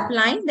we are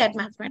applying that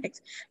mathematics.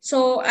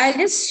 So I'll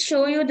just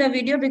show you the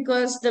video,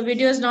 because the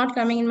video is not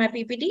coming in my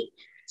PPT.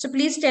 So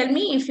please tell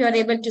me if you are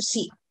able to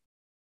see.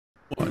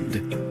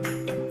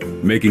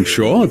 Making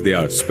sure they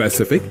are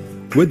specific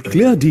with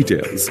clear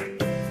details,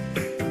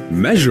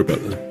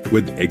 measurable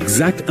with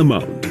exact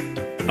amount,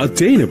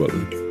 attainable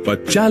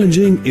but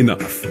challenging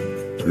enough,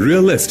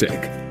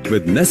 realistic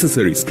with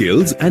necessary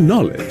skills and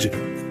knowledge.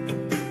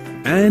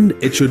 And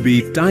it should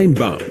be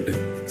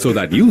time-bound, so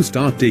that you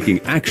start taking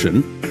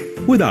action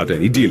without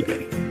any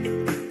delay.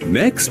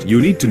 Next,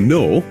 you need to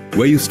know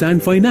where you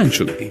stand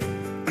financially.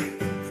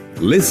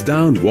 List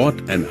down what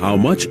and how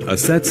much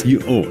assets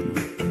you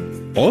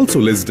own. Also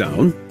list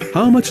down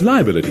how much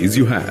liabilities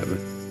you have.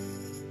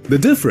 The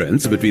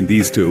difference between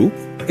these two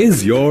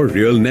is your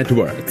real net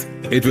worth.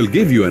 It will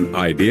give you an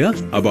idea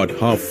about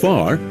how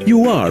far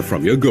you are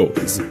from your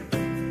goals.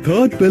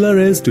 Third pillar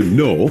is to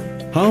know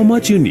how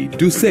much you need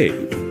to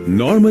save.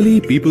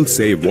 Normally, people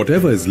save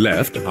whatever is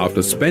left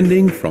after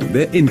spending from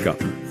their income.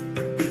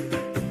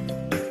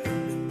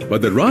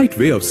 But the right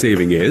way of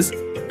saving is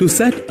to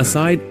set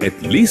aside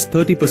at least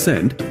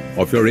 30%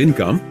 of your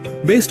income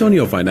based on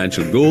your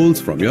financial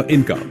goals from your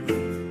income.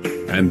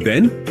 And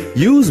then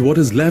use what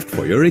is left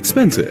for your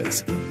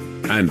expenses.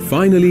 And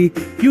finally,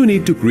 you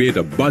need to create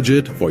a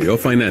budget for your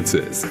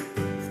finances.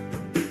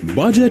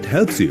 Budget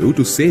helps you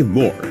to save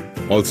more.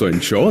 Also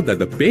ensure that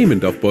the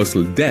payment of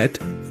personal debt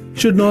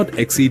should not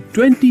exceed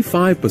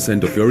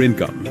 25% of your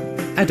income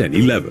at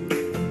any level.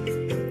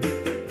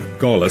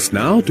 Call us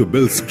now to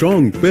build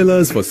strong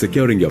pillars for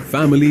securing your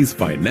family's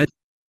financial.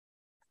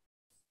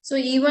 So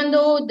even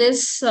though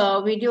this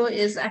video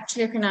is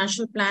actually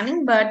financial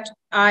planning, but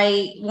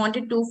I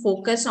wanted to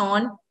focus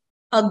on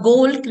a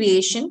goal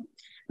creation,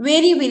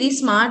 very, very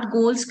smart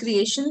goals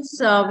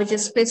creations, which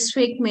is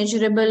specific,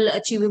 measurable,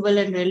 achievable,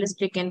 and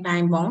realistic and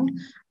time bound.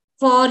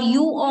 For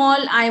you all,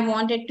 I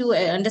wanted to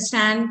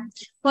understand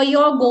for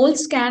your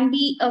goals can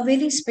be a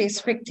very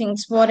specific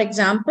things. For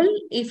example,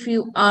 if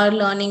you are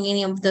learning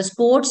any of the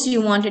sports,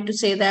 you wanted to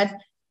say that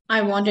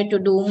I wanted to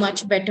do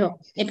much better.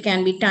 It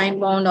can be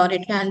time bound or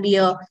it can be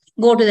a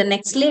go to the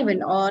next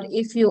level. Or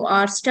if you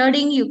are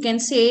studying, you can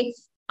say,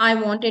 I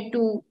wanted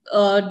to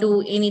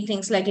do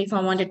anything like if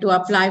I wanted to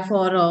apply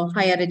for a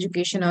higher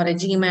education or a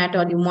GMAT,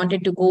 or you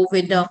wanted to go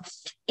with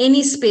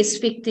any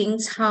specific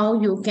things,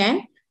 how you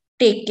can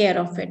take care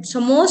of it. So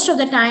most of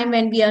the time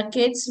when we are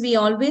kids, we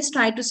always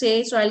try to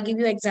say, so I'll give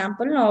you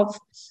example of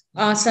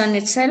our son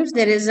itself.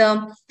 There is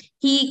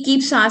he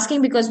keeps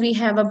asking because we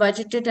have a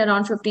budgeted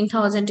around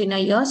 15,000 in a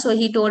year. So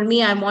he told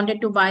me I wanted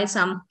to buy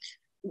some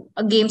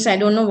games. I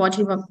don't know what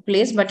he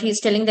plays, but he's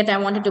telling that I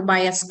wanted to buy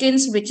a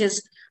skins, which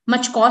is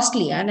much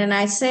costlier. And then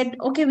I said,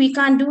 okay, we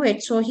can't do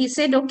it. So he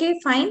said, okay,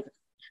 fine.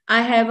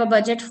 I have a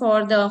budget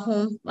for the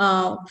home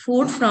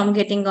food from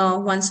getting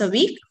once a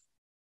week.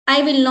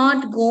 I will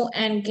not go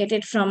and get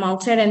it from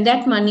outside, and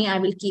that money I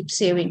will keep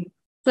saving.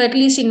 So at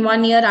least in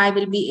 1 year, I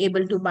will be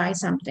able to buy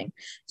something.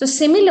 So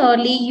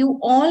similarly, you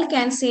all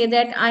can say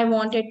that I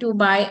wanted to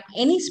buy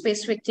any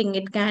specific thing.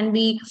 It can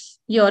be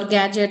your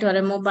gadget or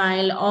a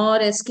mobile or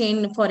a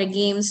skin for a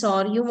games,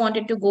 or you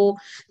wanted to go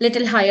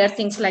little higher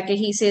things like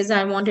he says,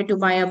 I wanted to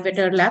buy a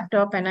better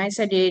laptop. And I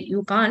said,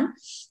 you can't.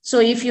 So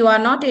if you are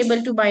not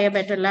able to buy a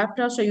better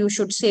laptop, so you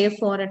should save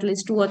for at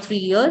least 2 or 3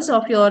 years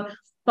of your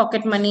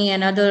pocket money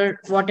and other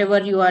whatever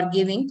you are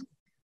giving,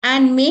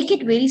 and make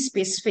it very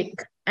specific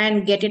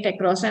and get it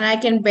across. And I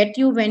can bet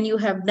you when you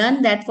have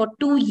done that for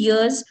 2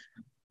 years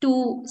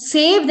to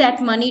save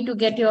that money to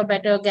get your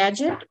better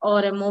gadget or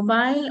a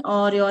mobile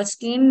or your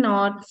skin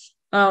or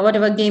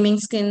whatever gaming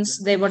skins,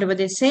 they whatever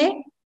they say,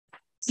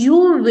 you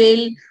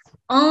will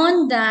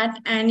earn that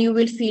and you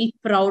will feel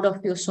proud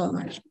of you so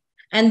much.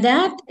 And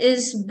that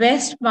is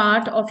best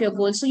part of your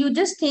goal. So you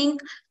just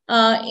think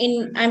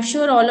I'm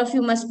sure all of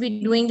you must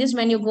be doing this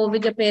when you go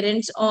with your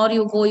parents or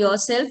you go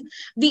yourself.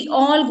 We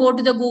all go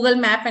to the Google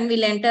map and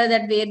we'll enter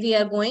that where we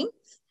are going,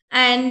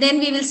 and then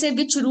we will say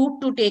which route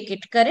to take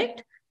it,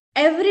 correct?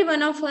 Every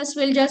one of us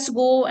will just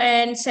go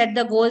and set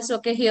the goals.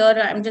 Okay,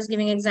 here I'm just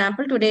giving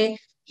example. Today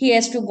he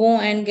has to go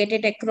and get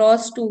it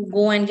across to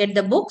go and get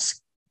the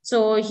books.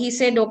 So he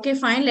said, okay,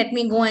 fine, let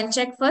me go and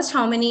check first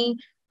how many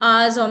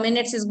hours or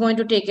minutes is going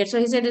to take it. So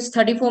he said it's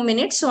 34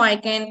 minutes, so I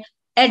can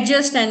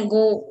adjust and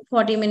go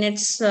 40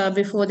 minutes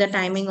before the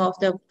timing of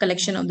the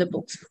collection of the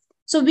books.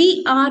 So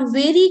we are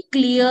very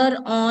clear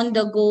on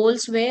the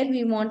goals where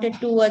we wanted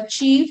to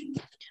achieve,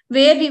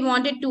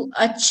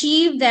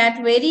 that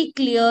very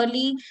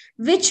clearly,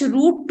 which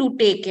route to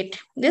take it.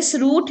 This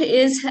route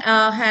is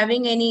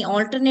having any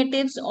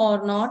alternatives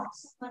or not.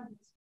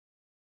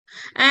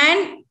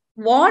 And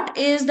what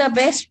is the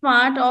best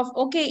part of,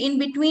 okay, in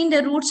between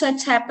the routes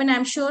such happen,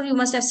 I'm sure you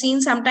must have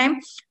seen sometime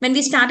when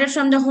we started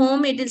from the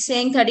home, it is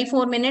saying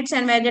 34 minutes,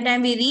 and by the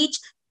time we reach,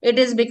 it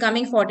is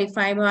becoming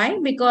 45. Why?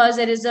 Because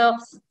there is a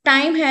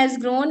time has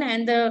grown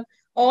and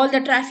all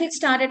the traffic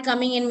started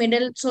coming in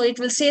middle. So it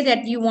will say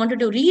that you wanted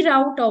to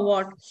reroute or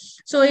what.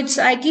 So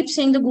I keep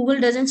saying the Google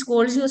doesn't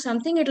scold you or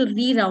something, it will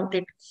reroute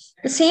it.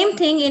 The same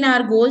thing in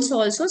our goals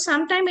also.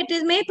 Sometimes it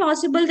is may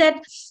possible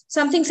that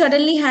something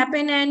suddenly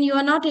happen and you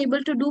are not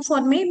able to do for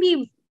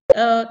maybe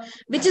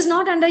which is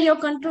not under your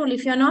control.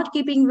 If you're not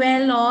keeping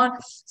well, or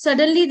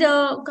suddenly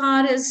the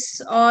car is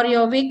or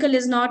your vehicle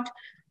is not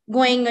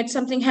going, and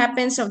something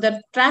happens, or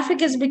the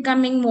traffic is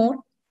becoming more,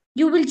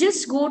 You will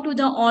just go to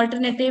the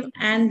alternative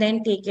and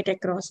then take it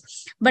across.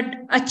 But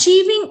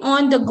achieving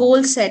on the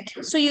goal set,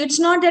 so it's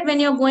not that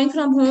when you're going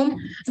from home,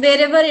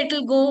 wherever it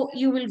will go,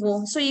 you will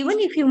go. So even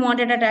if you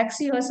wanted a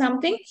taxi or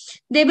something,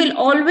 they will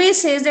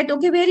always say that,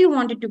 okay, where you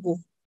wanted to go,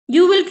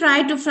 you will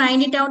try to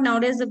find it out.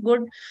 Nowadays the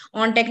good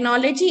on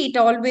technology, it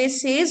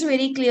always says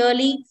very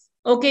clearly,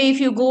 okay, if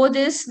you go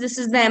this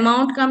is the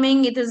amount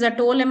coming, it is the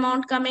toll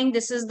amount coming,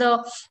 this is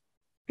the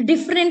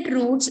different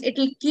routes, it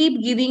will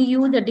keep giving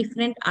you the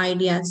different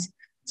ideas.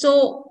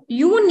 So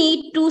you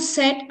need to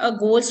set a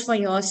goals for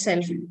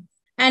yourself.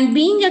 And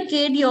being a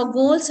kid, your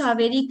goals are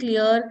very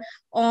clear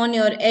on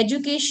your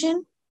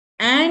education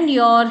and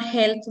your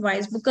health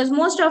wise, because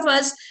most of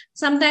us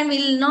sometimes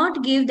will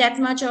not give that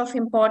much of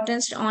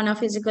importance on a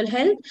physical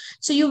health.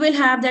 So you will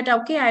have that,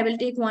 okay, I will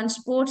take one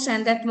sports,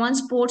 and that one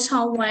sports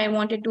how I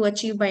wanted to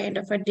achieve by end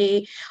of a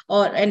day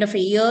or end of a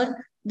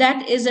year.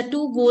 That is the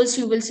two goals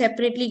you will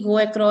separately go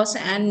across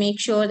and make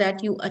sure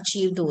that you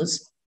achieve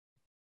those.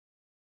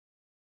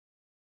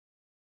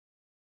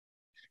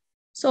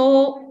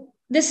 So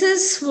this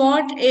is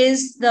what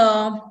is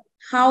the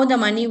how the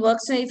money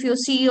works. So if you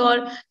see,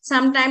 or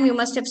sometime you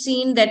must have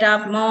seen that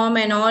our mom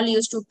and all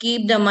used to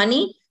keep the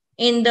money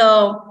in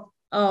the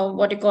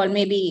what you call,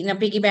 maybe in a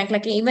piggy bank.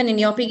 Like even in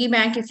your piggy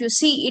bank, if you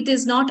see, it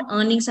is not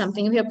earning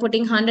something. If you're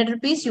putting 100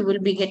 rupees, you will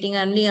be getting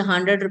only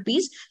 100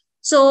 rupees.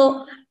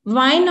 So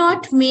why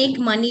not make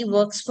money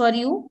works for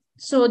you?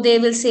 So they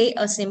will say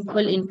a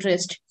simple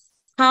interest.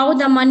 How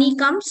the money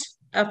comes?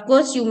 Of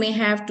course, you may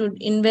have to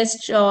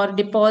invest or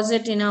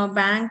deposit in a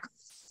bank.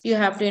 You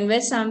have to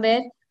invest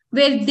somewhere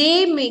where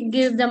they may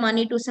give the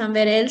money to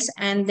somewhere else,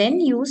 and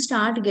then you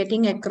start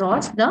getting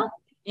across the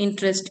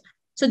interest.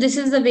 So this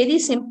is a very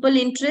simple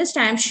interest.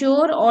 I'm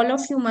sure all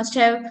of you must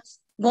have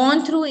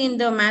gone through in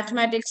the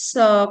mathematics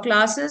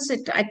classes.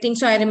 I think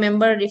so. I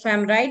remember, if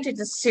I'm right, it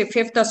is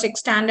fifth or sixth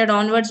standard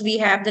onwards. We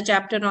have the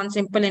chapter on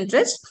simple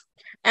interest,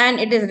 and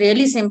it is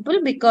really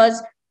simple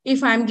because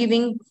if I'm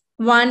giving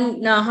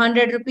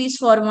 100 rupees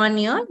for 1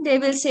 year, they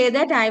will say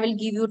that I will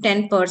give you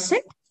 10%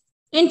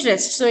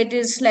 interest. So it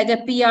is like a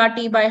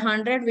PRT by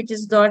 100, which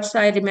is dots.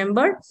 I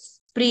remember.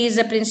 Pre is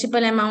the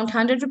principal amount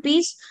 100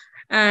 rupees,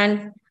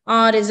 and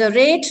R is a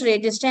rate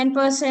is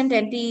 10%,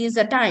 and T is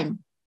the time.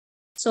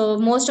 So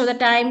most of the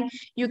time,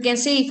 you can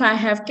say if I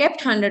have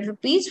kept 100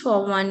 rupees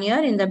for 1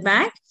 year in the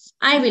bank,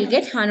 I will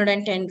get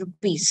 110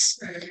 rupees.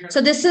 So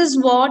this is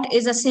what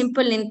is a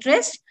simple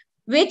interest,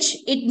 which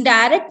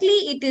indirectly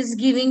it is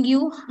giving you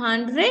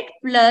 100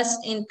 plus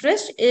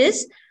interest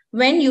is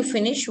when you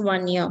finish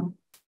 1 year.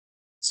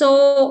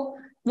 So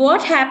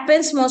what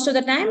happens most of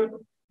the time?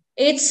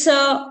 It's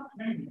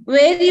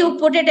where you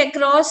put it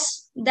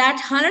across that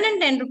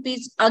 110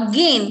 rupees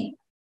again,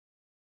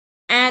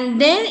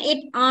 and then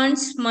it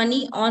earns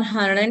money on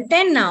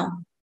 110 now.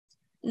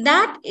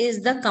 That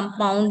is the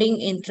compounding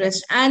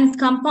interest. And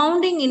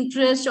compounding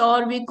interest,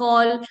 or we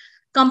call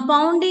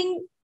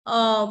compounding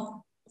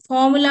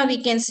formula,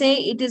 we can say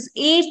it is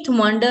eighth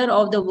wonder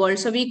of the world.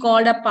 So we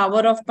call the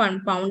power of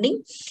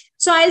compounding.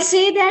 So I'll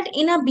say that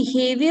in our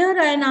behavior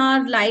and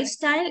our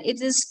lifestyle,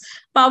 it is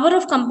power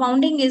of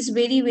compounding is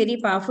very, very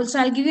powerful. So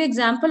I'll give you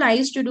example. I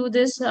used to do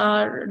this,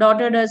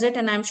 daughter does it,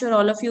 and I'm sure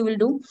all of you will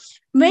do.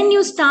 When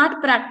you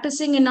start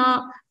practicing in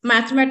a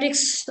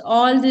mathematics,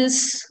 all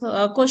these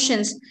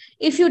questions,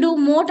 if you do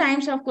more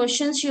times of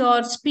questions,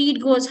 your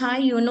speed goes high,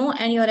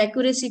 and your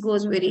accuracy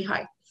goes very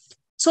high.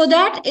 So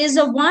that is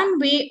a one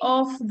way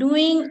of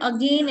doing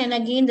again and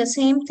again the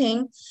same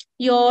thing.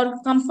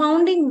 Your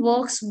compounding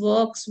works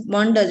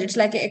wonders. It's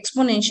like an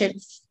exponential.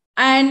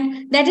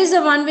 And that is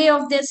the one way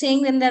of their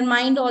saying in their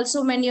mind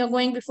also. When you're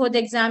going before the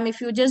exam, if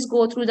you just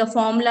go through the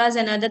formulas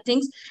and other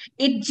things,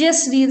 it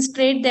just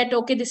reiterates that,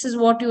 okay, this is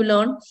what you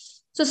learn.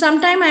 So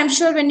sometime I'm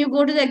sure when you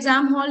go to the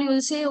exam hall, you'll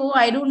say, oh,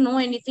 I don't know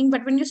anything.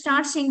 But when you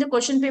start seeing the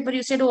question paper,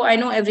 you said, oh, I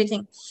know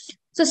everything.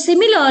 So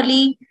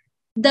similarly,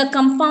 the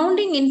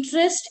compounding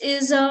interest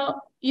is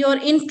your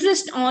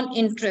interest on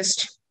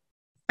interest.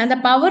 And the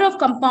power of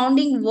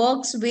compounding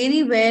works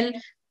very well,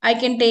 I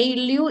can tell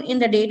you, in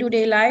the day to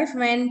day life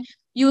when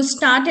you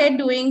started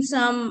doing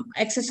some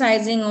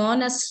exercising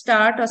on a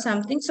start or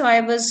something. So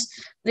I was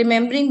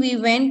remembering we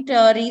went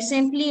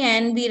recently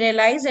and we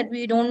realized that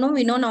we know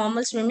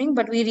normal swimming,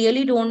 but we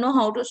really don't know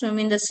how to swim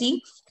in the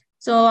sea.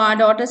 So our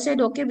daughter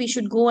said, okay, we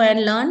should go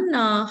and learn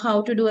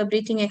how to do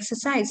everything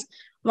exercise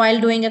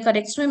while doing a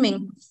correct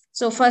swimming.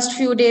 So first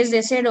few days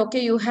they said, okay,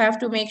 you have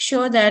to make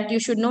sure that you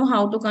should know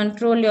how to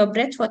control your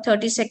breath for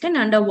 30 seconds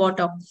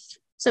underwater.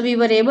 So we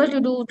were able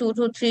to do 2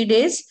 to 3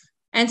 days.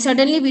 And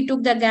suddenly we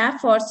took the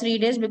gap for 3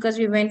 days because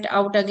we went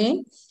out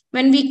again.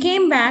 When we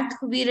came back,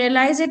 we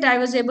realized that I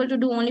was able to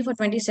do only for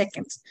 20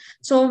 seconds.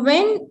 So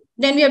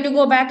then we have to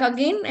go back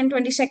again and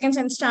 20 seconds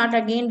and start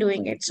again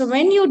doing it. So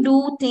when you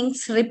do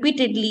things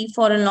repeatedly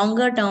for a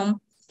longer term,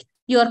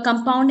 your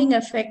compounding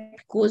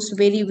effect goes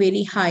very,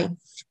 very high.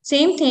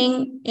 Same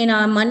thing in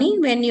our money,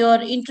 when your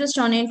interest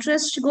on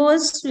interest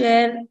goes,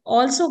 where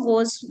also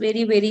goes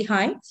very, very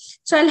high.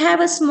 So I'll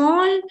have a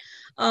small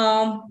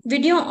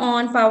video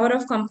on power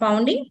of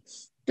compounding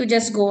to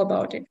just go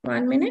about it.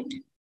 1 minute.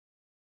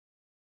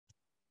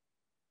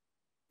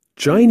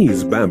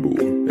 Chinese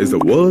bamboo is the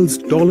world's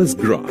tallest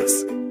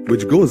grass,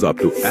 which goes up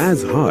to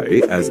as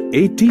high as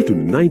 80 to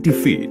 90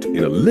 feet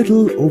in a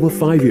little over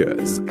 5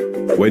 years.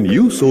 When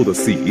you sow the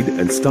seed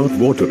and start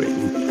watering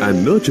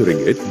and nurturing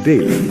it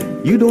daily,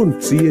 you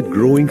don't see it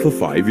growing for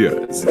 5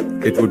 years.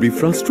 It would be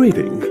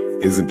frustrating,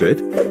 isn't it?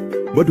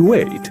 But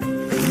wait,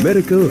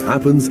 miracle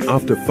happens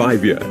after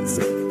 5 years.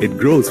 It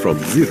grows from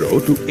 0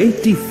 to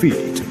 80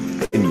 feet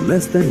in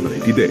less than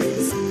 90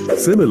 days.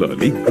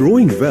 Similarly,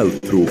 growing well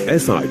through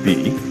SIP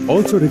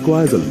also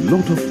requires a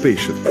lot of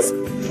patience.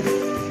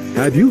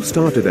 Had you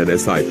started an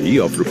SIP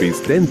of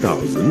rupees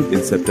 10,000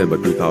 in September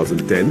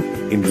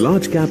 2010 in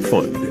large cap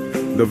fund,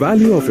 the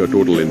value of your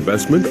total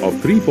investment of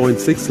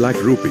 3.6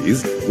 lakh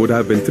rupees would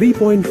have been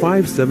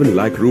 3.57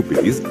 lakh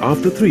rupees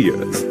after 3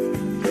 years.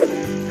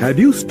 Had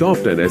you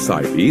stopped an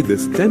SIP,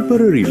 this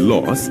temporary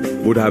loss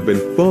would have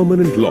been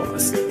permanent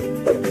loss.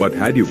 But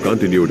had you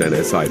continued an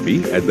SIP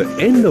at the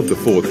end of the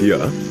 4th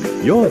year,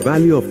 your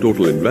value of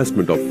total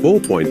investment of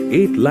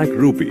 4.8 lakh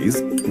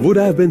rupees would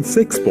have been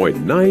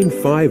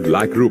 6.95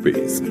 lakh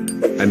rupees.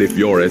 And if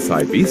your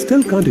SIP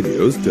still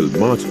continues till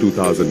March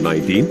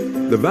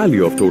 2019, the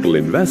value of total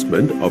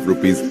investment of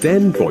rupees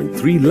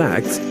 10.3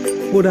 lakhs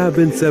would have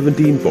been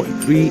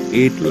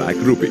 17.38 lakh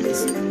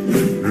rupees.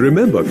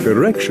 Remember,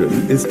 correction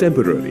is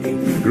temporary,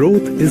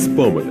 growth is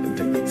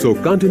permanent. So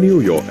continue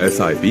your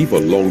SIP for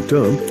long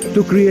term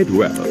to create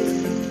wealth.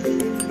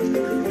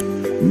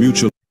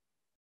 Mutual.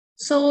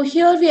 So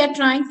here we are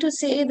trying to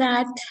say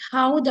that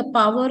how the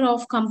power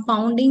of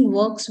compounding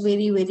works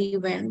very, very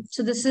well.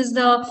 So this is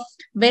the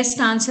best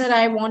answer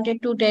I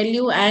wanted to tell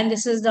you. And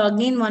this is the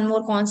again one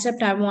more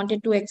concept I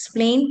wanted to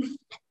explain,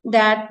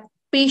 that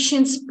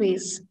patience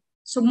pays.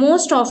 So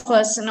most of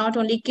us, not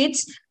only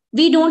kids,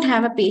 we don't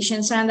have a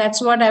patience. And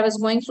that's what I was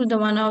going through the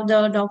one of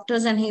the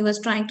doctors, and he was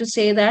trying to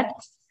say that.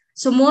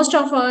 So most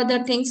of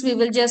the things we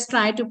will just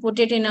try to put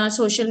it in our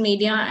social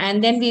media,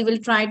 and then we will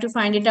try to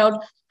find it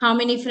out how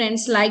many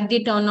friends liked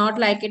it or not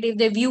like it. If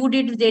they viewed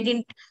it, they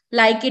didn't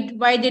like it,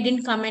 why they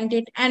didn't comment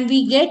it. And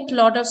we get a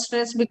lot of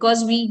stress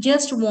because we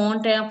just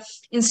want a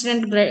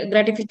instant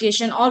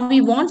gratification, or we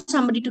want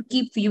somebody to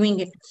keep viewing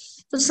it.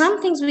 So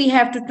some things we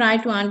have to try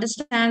to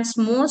understand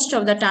most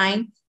of the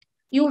time.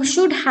 You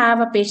should have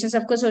a patience.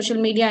 Of course, social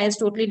media is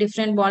totally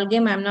different ball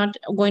game. I'm not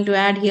going to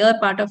add here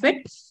part of it.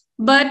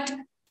 But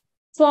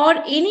for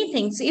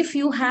anything, if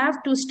you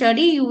have to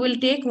study, you will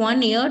take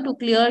 1 year to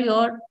clear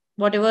your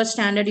whatever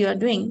standard you are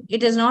doing.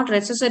 It is not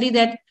necessary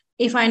that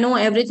if I know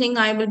everything,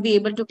 I will be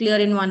able to clear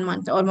in 1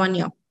 month or 1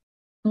 year.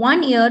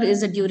 1 year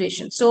is a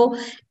duration. So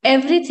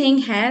everything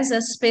has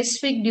a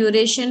specific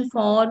duration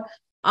for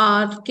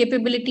our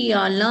capability,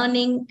 our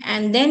learning,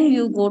 and then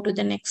you go to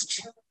the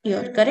next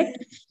year, correct?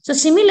 So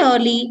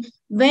similarly,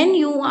 when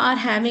you are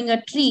having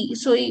a tree,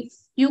 so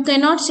you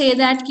cannot say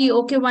that,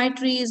 okay, why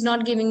tree is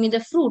not giving me the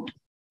fruit?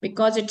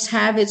 Because it's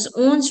have its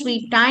own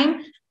sweet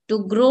time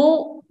to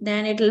grow.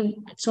 Then it'll,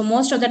 so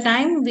most of the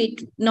time we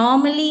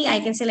normally, I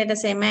can say, let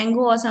us say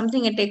mango or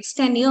something, it takes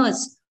 10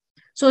 years.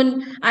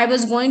 So I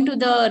was going to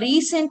the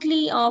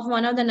recently of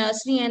one of the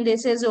nursery, and they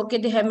says, okay,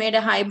 they have made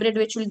a hybrid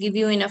which will give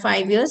you in a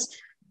 5 years.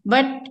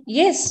 But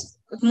yes,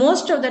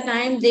 most of the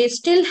time they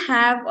still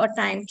have a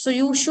time. So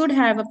you should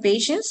have a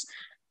patience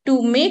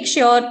to make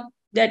sure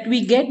that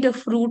we get the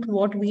fruit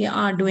what we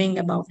are doing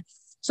about.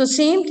 So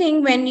same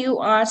thing when you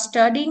are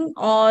studying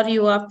or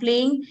you are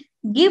playing,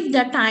 give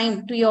the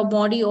time to your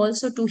body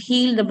also to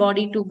heal the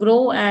body, to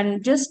grow,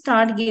 and just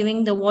start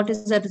giving the what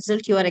is the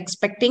result you are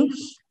expecting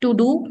to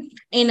do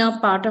in a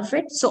part of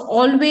it. So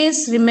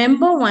always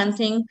remember one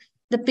thing,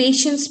 the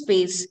patience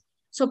pays.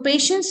 So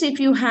patience if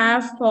you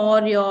have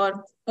for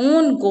your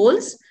own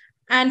goals,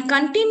 and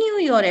continue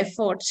your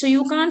effort. So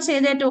you can't say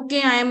that,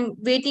 okay, I am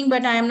waiting,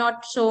 but I am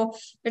not. So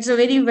it's a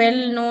very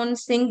well-known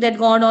thing that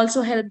God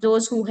also help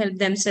those who help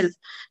themselves.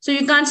 So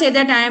you can't say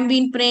that I am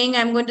been praying,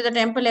 I'm going to the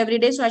temple every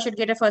day, so I should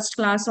get a first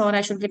class or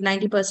I should get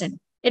 90%.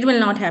 It will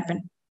not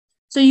happen.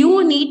 So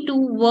you need to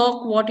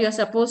work what you're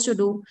supposed to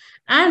do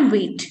and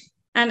wait,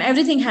 and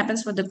everything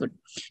happens for the good.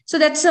 So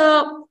that's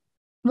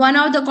one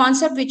of the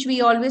concept which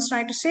we always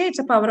try to say. It's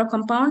a power of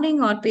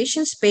compounding or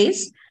patience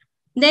space.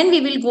 Then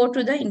we will go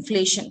to the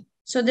inflation.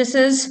 So this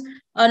is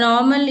a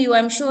normal,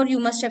 I'm sure you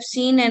must have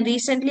seen. And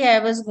recently I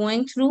was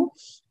going through,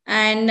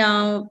 and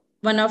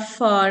one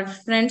of our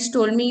friends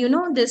told me,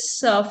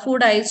 this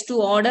food I used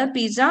to order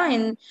pizza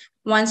in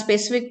one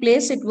specific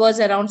place. It was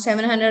around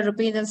 700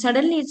 rupees, and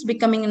suddenly it's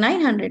becoming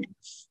 900.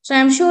 So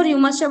I'm sure you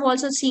must have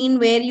also seen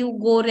where you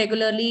go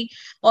regularly,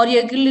 or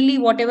regularly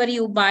whatever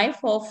you buy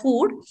for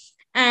food.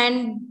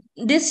 And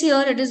this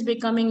year it is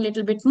becoming a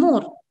little bit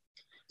more.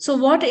 So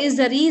what is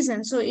the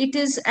reason? So it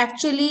is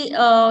actually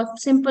a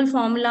simple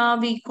formula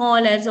we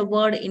call as a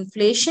word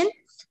inflation.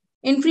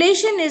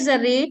 Inflation is a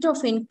rate of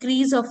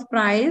increase of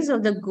price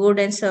of the good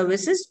and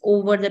services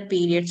over the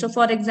period. So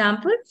for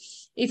example,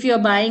 if you're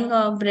buying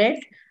a bread,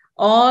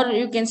 or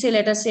you can say,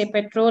 let us say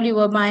petrol, you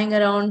were buying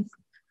around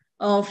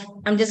of,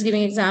 I'm just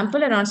giving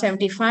example, around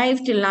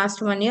 75 till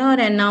last 1 year,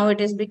 and now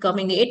it is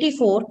becoming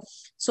 84.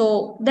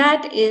 So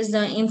that is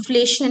the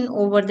inflation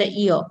over the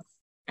year.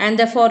 And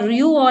for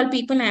you all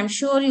people, I'm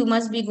sure you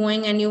must be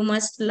going and you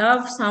must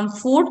love some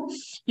food.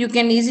 You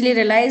can easily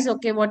realize,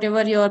 okay,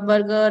 whatever your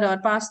burger or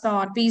pasta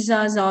or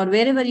pizzas or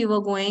wherever you were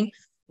going,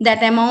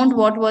 that amount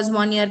what was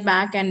 1 year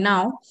back and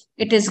now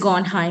it is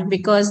gone high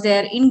because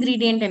their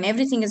ingredient and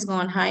everything is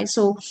gone high.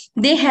 So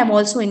they have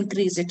also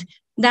increased it.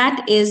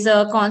 That is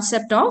the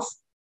concept of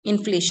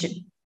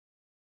inflation.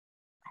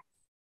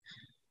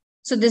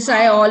 So this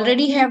I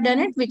already have done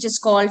it, which is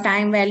called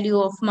time value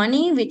of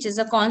money, which is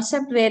a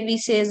concept where we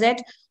say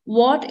that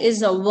what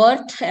is a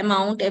worth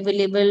amount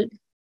available,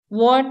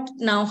 what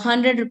now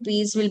 100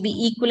 rupees will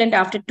be equivalent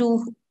after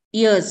 2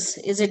 years.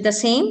 Is it the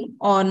same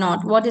or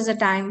not? What is the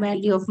time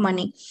value of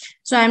money?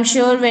 So I'm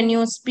sure when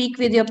you speak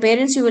with your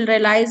parents, you will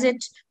realize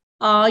it.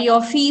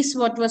 Your fees,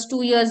 what was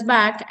 2 years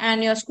back,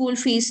 and your school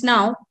fees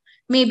now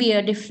may be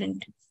a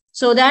different.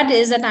 So that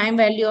is the time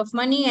value of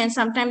money. And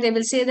sometimes they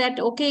will say that,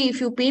 okay,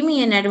 if you pay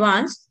me in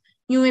advance,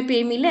 you may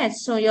pay me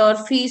less. So your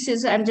fees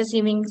is, I'm just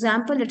giving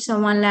example, it's a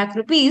 1 lakh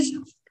rupees.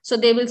 So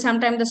they will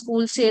sometimes the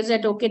school says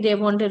that, okay, they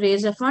want to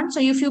raise a fund. So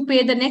if you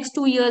pay the next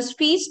 2 years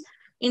fees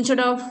instead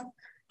of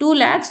 2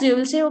 lakhs, they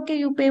will say, okay,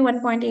 you pay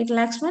 1.8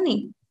 lakhs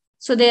money.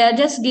 So they are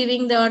just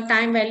giving the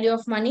time value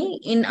of money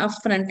in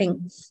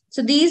upfronting.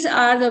 So these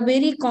are the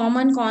very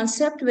common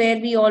concept where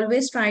we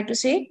always try to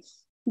say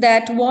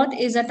that what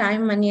is a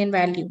time, money, and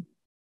value.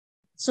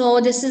 So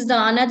this is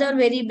the another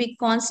very big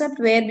concept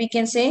where we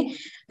can say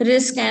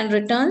risk and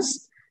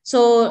returns.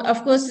 So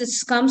of course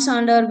this comes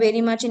under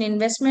very much in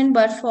investment,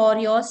 but for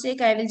your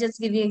sake, I will just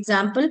give you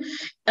example,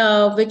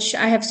 which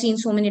I have seen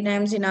so many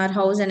times in our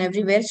house and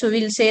everywhere. So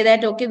we'll say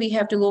that, okay, we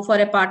have to go for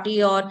a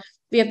party or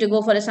we have to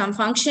go for some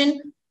function,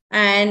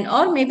 and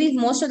or maybe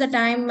most of the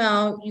time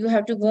you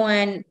have to go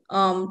and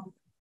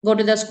go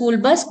to the school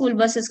bus. School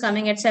bus is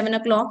coming at 7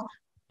 o'clock.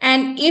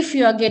 And if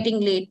you are getting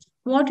late,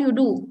 what you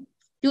do?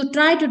 You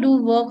try to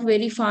do work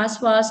very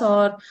fast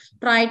or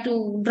try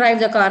to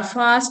drive the car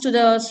fast to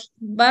the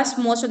bus.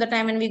 Most of the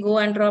time when we go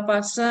and drop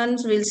our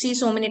sons, we'll see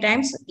so many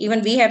times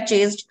even we have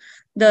chased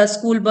the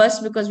school bus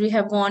because we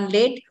have gone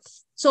late.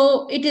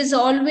 So it is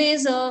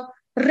always a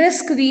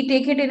risk. We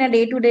take it in a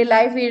day-to-day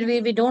life.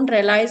 We don't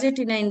realize it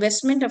in an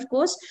investment, of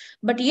course,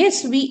 but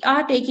yes, we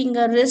are taking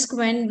a risk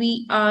when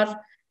we are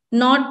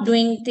not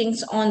doing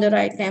things on the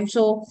right time.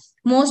 So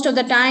most of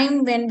the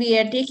time when we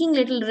are taking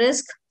little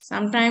risk,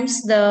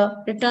 sometimes the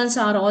returns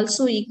are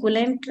also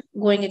equivalent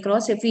going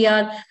across. If we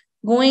are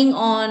going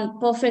on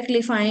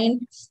perfectly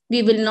fine,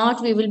 we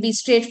will be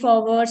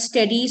straightforward,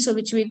 steady, so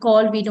which we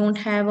call we don't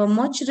have a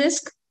much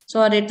risk.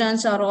 So our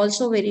returns are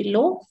also very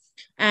low.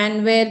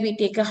 And where we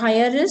take a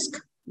higher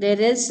risk, there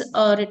is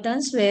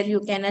returns where you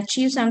can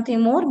achieve something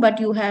more,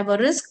 but you have a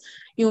risk.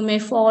 You may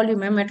fall, you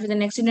may meet with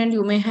an accident,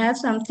 you may have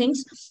some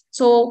things.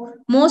 So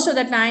most of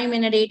the time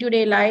in a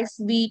day-to-day life,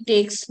 we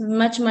takes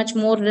much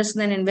more risk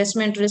than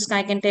investment risk.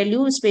 I can tell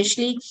you,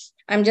 especially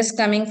I'm just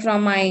coming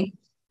from my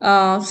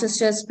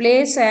sister's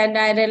place, and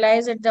I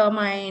realized that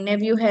my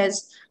nephew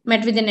has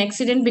met with an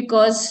accident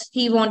because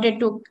he wanted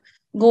to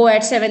go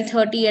at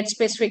 7:30 at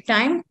specific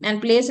time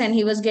and place, and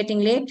he was getting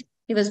late.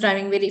 He was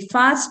driving very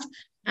fast,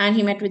 and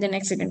he met with an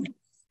accident.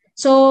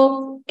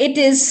 So it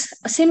is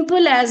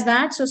simple as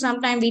that. So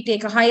sometimes we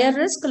take a higher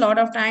risk. A lot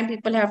of time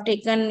people have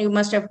taken, you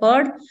must have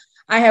heard.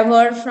 I have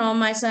heard from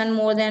my son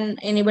more than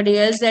anybody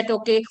else that,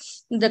 okay,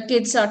 the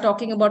kids are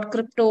talking about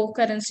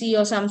cryptocurrency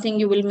or something.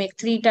 You will make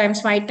 3 times,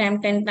 5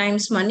 times, 10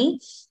 times money.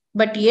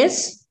 But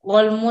yes,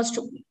 almost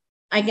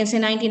I can say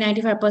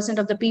 90-95%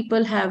 of the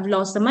people have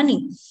lost the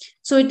money.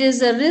 So it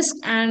is a risk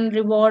and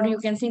reward. You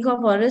can think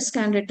of a risk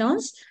and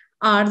returns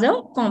are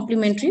the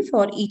complementary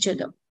for each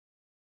other.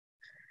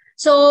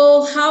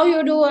 So how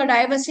you do a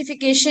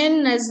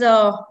diversification is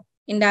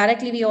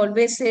indirectly we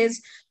always says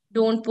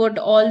don't put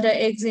all the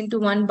eggs into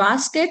one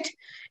basket.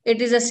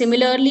 It is a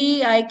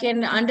similarly I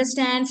can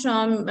understand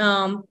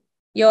from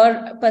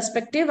your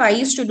perspective. I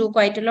used to do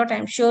quite a lot.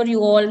 I'm sure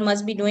you all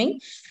must be doing.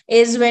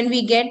 Is when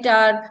we get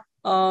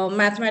our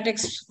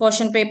mathematics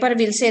question paper,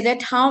 we'll say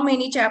that how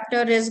many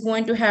chapter is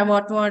going to have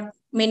what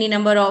many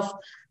number of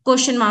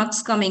question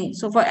marks coming.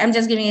 So for I'm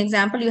just giving an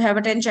example. You have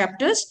a 10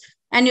 chapters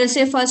and you'll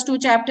say first 2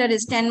 chapter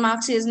is 10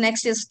 marks, is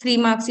next is 3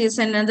 marks, is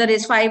another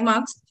is 5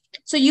 marks.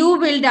 So you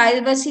will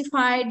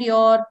diversify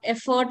your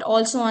effort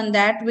also on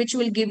that, which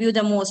will give you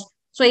the most.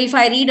 So if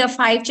I read a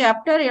 5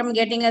 chapter, I'm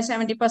getting a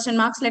 70%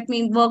 marks. Let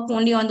me work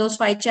only on those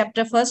 5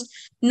 chapter first,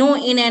 no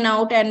in and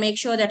out, and make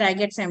sure that I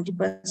get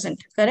 70%.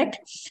 Correct?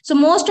 So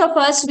most of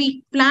us,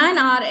 we plan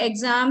our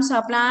exams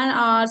or plan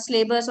our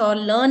syllabus or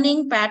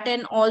learning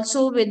pattern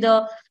also with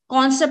the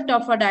concept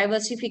of a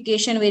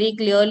diversification very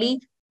clearly,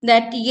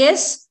 that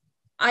yes,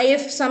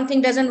 if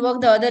something doesn't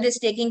work, the other is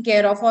taking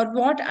care of, or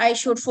what I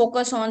should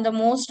focus on the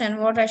most and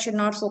what I should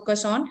not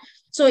focus on.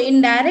 So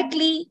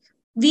indirectly,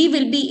 we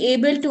will be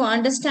able to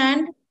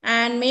understand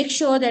and make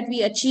sure that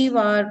we achieve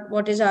our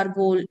what is our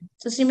goal.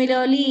 So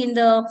similarly, in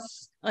the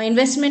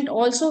investment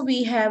also,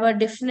 we have a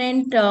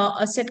different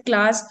asset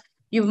class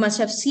you must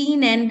have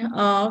seen and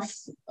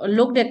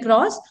looked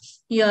across.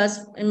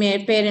 Yes,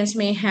 parents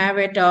may have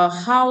it a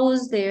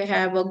house, they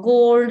have a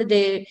gold,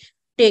 they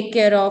take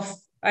care of,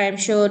 I am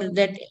sure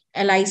that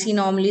LIC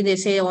normally they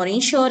say, or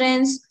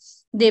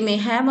insurance. They may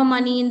have a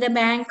money in the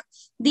bank.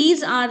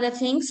 These are the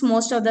things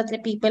most of the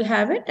people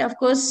have it. Of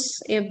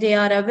course, if they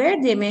are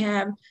aware, they may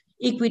have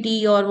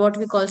equity or what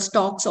we call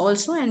stocks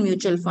also, and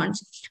mutual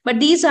funds. But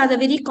these are the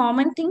very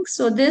common things.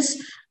 So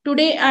this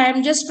today I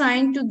am just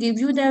trying to give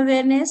you the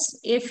awareness.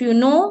 If you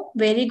know,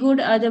 very good.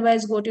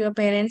 Otherwise, go to your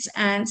parents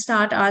and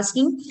start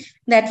asking.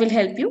 That will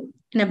help you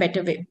in a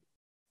better way.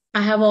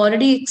 I have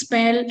already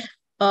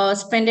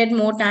spended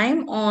more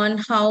time on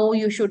how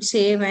you should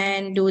save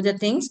and do the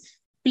things.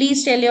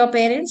 Please tell your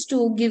parents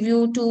to give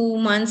you 2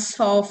 months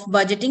of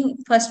budgeting.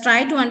 First,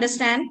 try to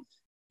understand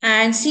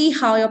and see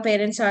how your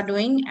parents are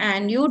doing,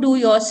 and you do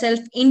yourself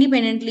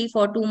independently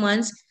for 2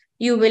 months.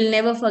 You will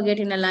never forget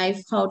in a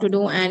life how to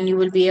do, and you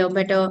will be a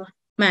better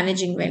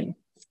managing well.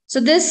 So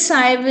this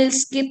I will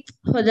skip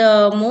for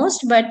the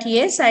most, but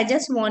yes, I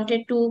just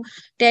wanted to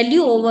tell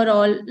you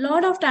overall.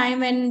 Lot of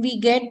time when we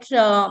get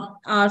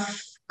our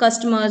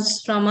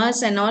customers from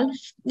us and all,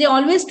 they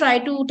always try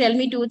to tell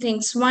me two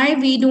things: why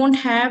we don't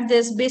have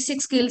this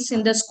basic skills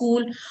in the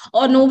school,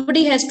 or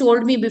nobody has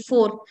told me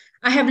before.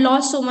 I have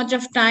lost so much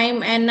of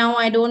time and now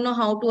I don't know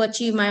how to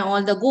achieve my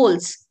all the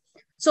goals.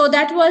 So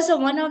that was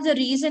one of the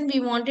reason we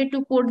wanted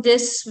to put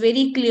this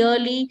very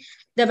clearly.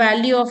 The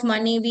value of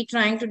money, we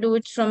trying to do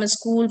it from a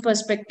school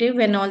perspective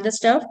and all the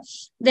stuff.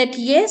 That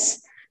yes,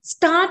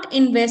 start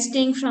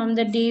investing from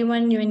the day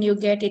one when you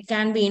get it.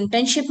 Can be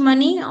internship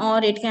money,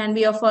 or it can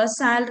be your first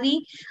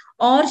salary,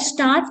 or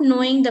start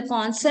knowing the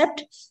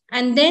concept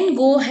and then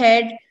go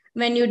ahead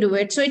when you do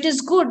it. So it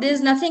is good.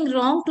 There's nothing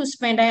wrong to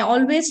spend. I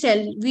always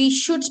tell we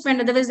should spend,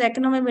 otherwise the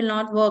economy will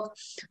not work.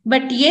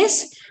 But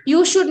yes,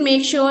 you should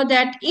make sure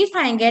that if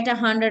I get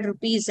 100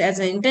 rupees as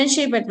an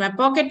internship at my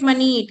pocket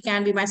money, it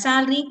can be my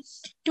salary,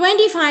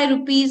 25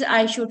 rupees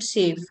I should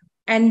save.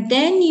 And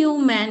then you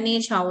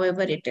manage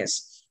however it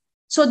is.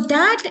 So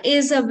that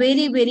is a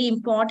very, very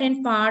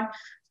important part,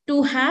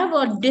 to have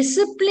a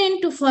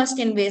discipline to first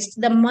invest.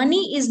 The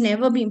money is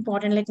never be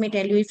important. Let me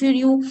tell you, if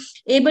you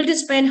able to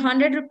spend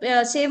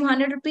 100 save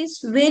 100 rupees,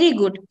 very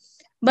good.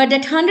 But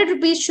that 100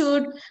 rupees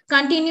should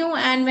continue,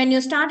 and when you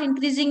start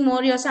increasing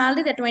more your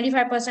salary, that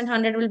 25%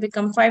 100 will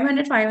become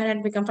 500,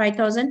 500 become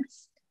 5000.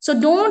 So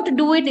don't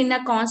do it in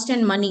a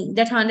constant money,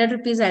 that 100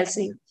 rupees I'll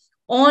save.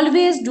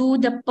 Always do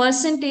the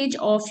percentage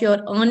of your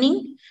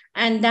earning,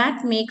 and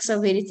that makes a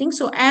very thing.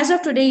 So as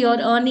of today, your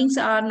earnings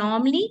are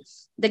normally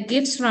the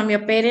gifts from your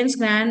parents,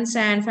 grands,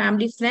 and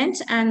family,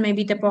 friends, and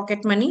maybe the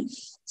pocket money.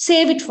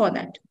 Save it for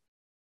that.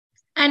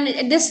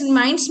 And this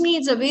reminds me,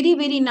 it's a very,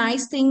 very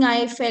nice thing.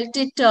 I felt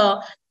it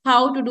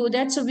how to do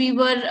that. So we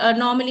were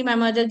normally my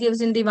mother gives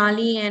in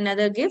Diwali and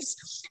other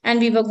gifts, and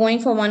we were going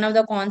for one of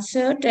the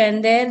concert,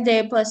 and there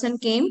the person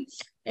came.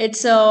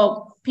 It's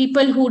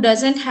people who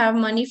doesn't have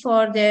money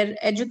for their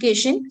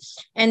education,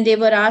 and they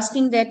were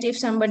asking that if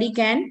somebody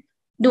can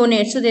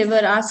donate. So they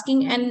were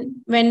asking, and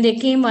when they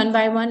came one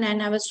by one,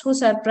 and I was so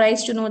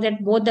surprised to know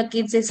that both the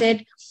kids, they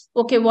said,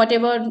 okay,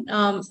 whatever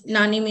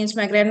nani means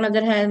my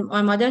grandmother has,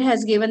 my mother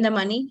has given the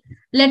money,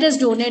 let us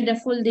donate the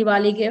full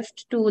Diwali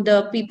gift to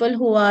the people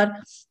who are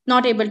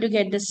not able to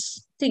get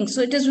this thing.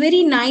 So it is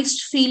very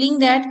nice feeling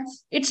that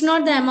it's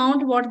not the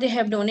amount what they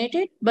have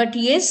donated, but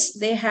yes,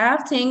 they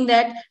have think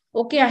that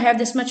okay, I have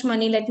this much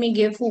money, let me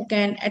give who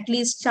can at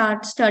least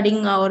start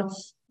studying or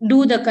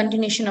do the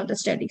continuation of the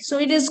study. So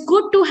it is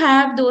good to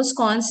have those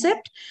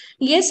concept.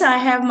 Yes, I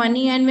have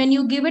money, and when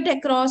you give it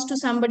across to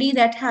somebody,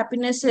 that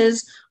happiness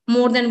is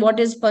more than what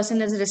is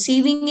person is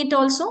receiving it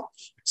also.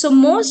 So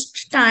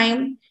most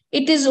time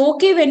it is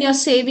okay when you're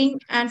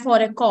saving and for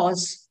a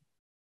cause.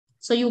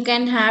 So you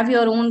can have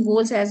your own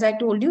goals, as I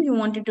told you, you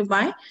wanted to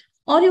buy,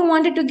 or you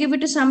wanted to give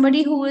it to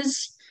somebody who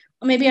is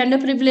maybe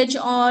underprivileged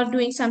or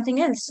doing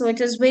something else. So it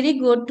is very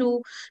good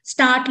to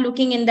start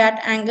looking in that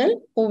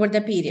angle over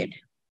the period.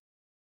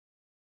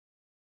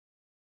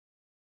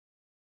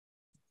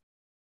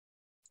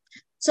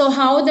 So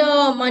how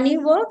the money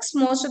works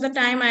most of the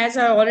time, as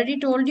I already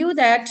told you,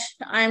 that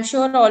I'm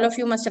sure all of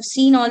you must have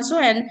seen also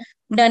and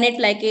done it,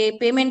 like a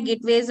payment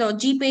gateways or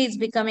GPay is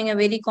becoming a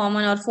very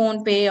common, or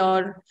phone pay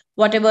or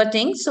whatever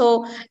thing.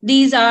 So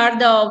these are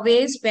the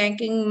ways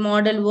banking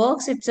model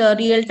works. It's a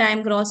real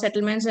time gross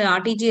settlements,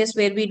 RTGS,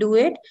 where we do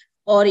it,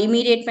 or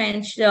immediate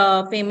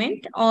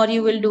payment, or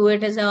you will do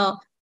it as a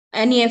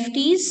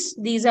NEFTs.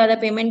 These are the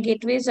payment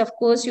gateways. Of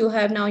course, you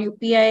have now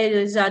UPI.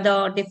 These are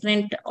the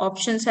different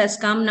options has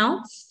come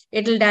now.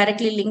 It will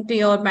directly link to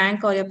your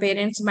bank or your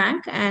parents'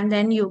 bank, and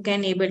then you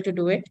can able to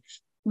do it.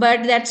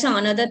 But that's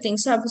another thing.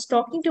 So I was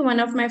talking to one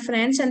of my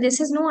friends, and they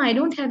says, no, I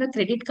don't have a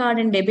credit card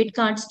and debit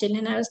card still.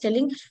 And I was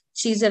telling,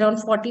 she's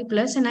around 40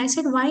 plus, and I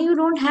said, why you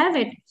don't have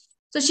it?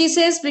 So she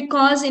says,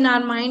 because in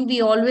our mind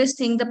we always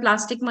think the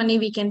plastic money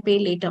we can pay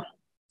later.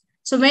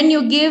 So when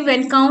you give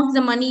and count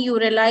the money, you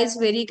realize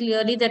very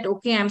clearly that,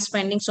 okay, I'm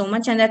spending so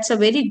much. And that's a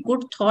very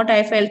good thought.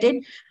 I felt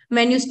it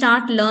when you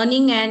start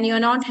learning and you're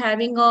not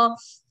having a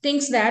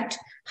things that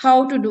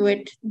how to do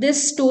it.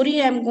 This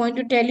story I'm going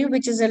to tell you,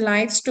 which is a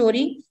life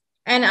story.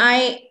 And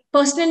I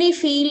personally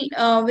feel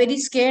very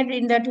scared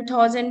in the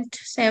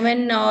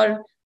 2007,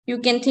 or you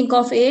can think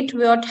of it,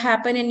 what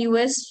happened in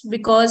US,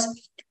 because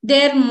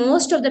there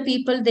most of the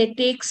people they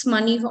takes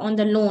money on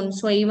the loan,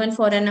 so even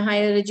for an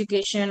higher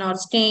education or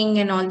staying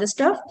and all the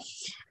stuff,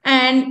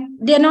 and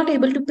they're not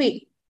able to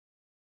pay,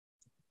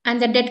 and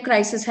the debt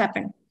crisis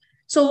happened.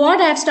 So what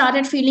I've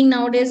started feeling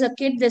nowadays,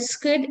 this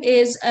kid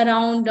is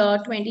around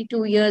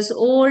 22 years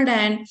old,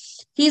 and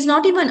he's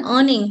not even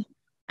earning,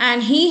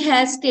 and he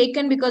has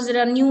taken, because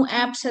there are new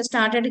apps has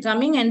started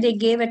coming, and they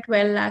gave a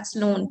 12 lakhs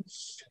loan,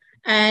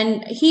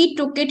 and he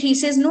took it. He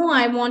says, no,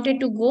 I wanted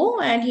to go,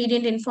 and he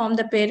didn't inform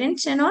the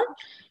parents and all.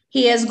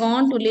 He has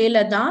gone to Leh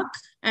Ladakh,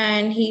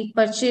 and he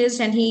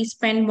purchased, and he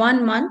spent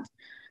 1 month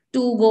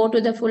to go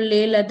to the full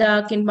Leh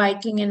Ladakh in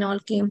biking and all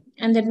came.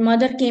 And that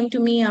mother came to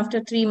me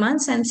after 3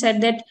 months and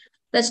said that,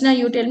 Rachna,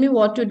 you tell me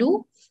what to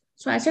do.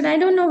 So I said, I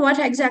don't know what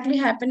exactly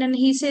happened. And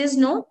he says,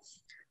 no,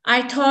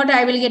 I thought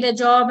I will get a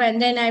job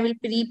and then I will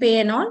prepay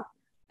and all.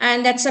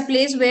 And that's a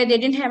place where they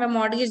didn't have a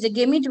mortgage. They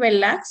gave me 12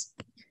 lakhs.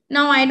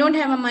 Now I don't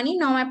have a money.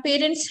 Now my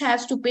parents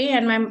has to pay,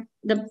 and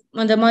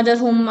the mother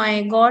whom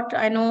I got,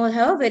 I know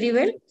her very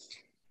well.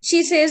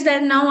 She says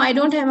that now I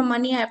don't have a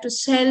money. I have to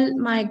sell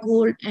my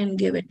gold and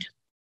give it.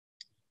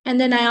 And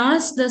then I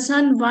asked the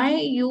son, why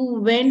you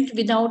went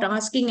without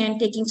asking and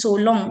taking so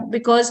long?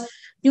 Because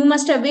you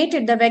must have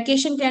waited. The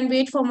vacation can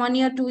wait for 1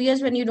 year, 2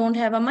 years when you don't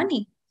have a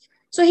money.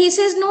 So he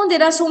says, no,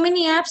 there are so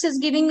many apps is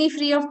giving me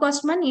free of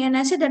cost money. And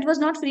I said, that was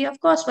not free of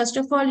cost. First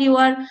of all, you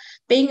are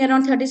paying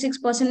around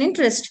 36%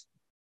 interest.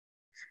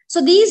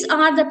 So these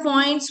are the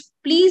points.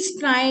 Please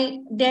try.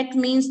 Debt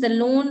means the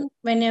loan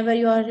whenever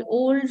you are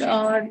old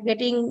or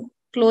getting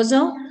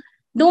closer.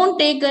 Don't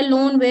take a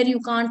loan where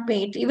you can't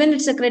pay it. Even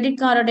it's a credit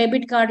card or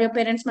debit card, your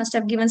parents must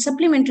have given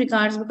supplementary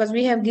cards, because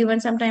we have given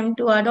some time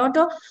to our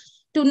daughter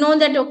to know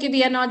that, okay,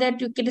 we are now that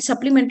you get a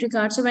supplementary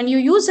card. So when you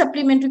use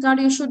supplementary card,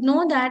 you should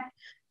know that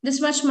this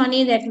much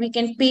money that we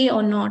can pay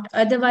or not.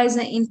 Otherwise,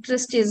 the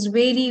interest is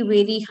very,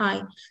 very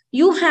high.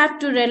 You have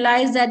to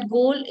realize that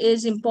goal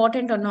is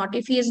important or not.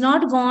 If he has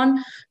not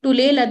gone to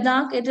Leh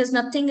Ladakh, it is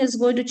nothing is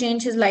going to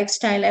change his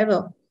lifestyle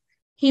ever.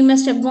 He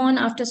must have gone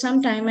after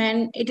some time,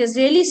 and it is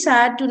really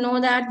sad to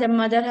know that the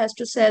mother has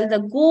to sell the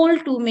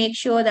gold to make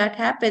sure that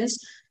happens.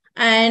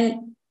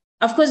 And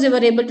of course, they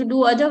were able to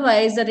do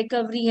otherwise. The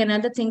recovery and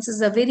other things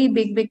is a very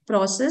big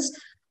process.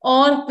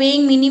 Or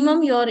paying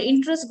minimum, your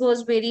interest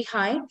goes very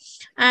high.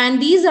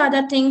 And these are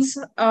the things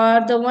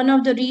are the one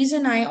of the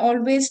reason I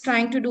always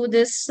trying to do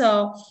this.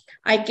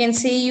 I can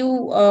say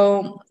you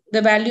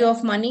the value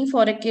of money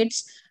for a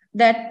kids,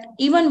 that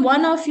even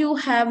one of you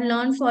have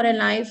learned for a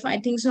life. I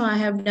think so I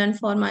have done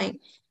for my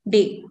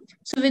day.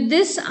 So with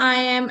this, I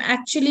am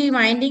actually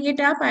winding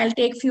it up. I'll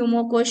take few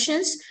more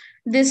questions.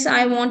 This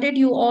I wanted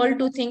you all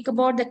to think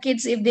about the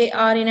kids if they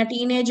are in a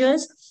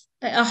teenagers,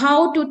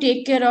 how to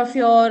take care of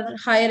your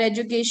higher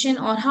education,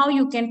 or how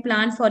you can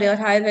plan for your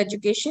higher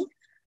education.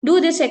 Do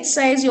this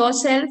exercise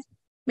yourself.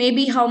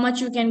 Maybe how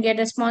much you can get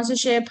a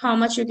sponsorship, how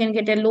much you can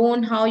get a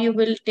loan, how you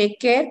will take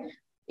care.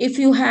 If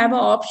you have an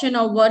option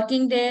of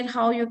working there,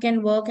 how you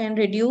can work and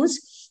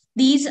reduce.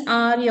 These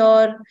are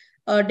your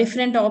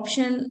different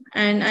option,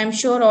 and I'm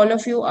sure all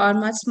of you are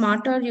much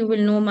smarter. You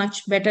will know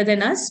much better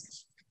than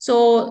us.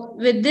 So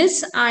with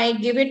this, I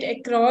give it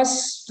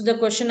across to the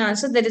question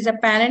answer. There is a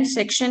parent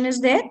section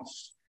is there.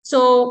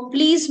 So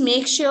please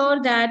make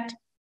sure that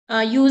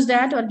use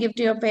that or give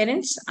to your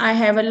parents. I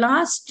have a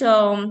last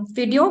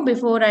video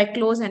before I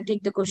close and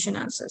take the question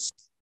answers.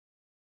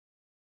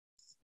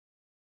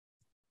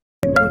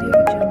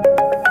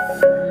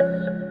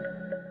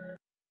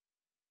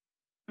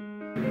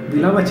 We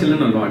love our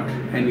children a lot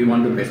and we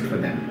want the best for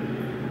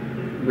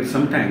them. But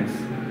sometimes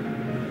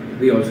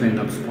we also end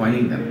up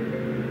spoiling them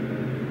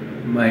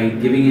by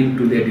giving in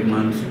to their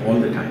demands all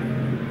the time.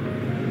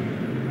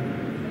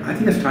 I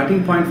think a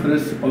starting point for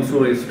us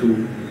also is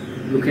to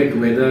look at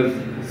whether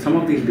some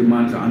of these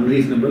demands are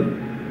unreasonable,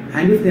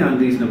 and if they are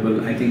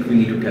unreasonable, I think we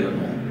need to tell a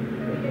no.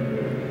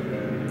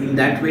 In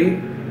that way,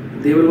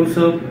 they will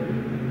also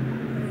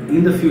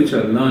in the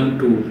future learn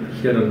to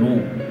hear a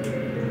no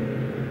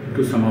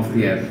to some of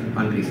their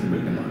unreasonable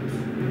demands.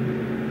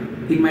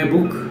 In my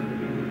book,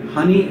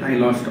 Honey, I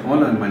Lost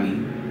All Our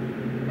Money,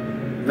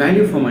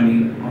 value for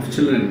money of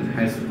children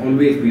has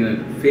always been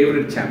a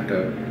favorite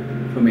chapter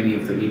for many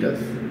of the readers.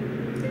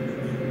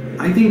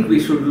 I think we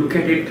should look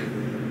at it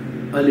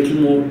a little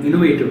more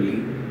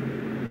innovatively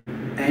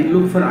and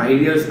look for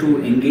ideas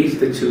to engage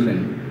the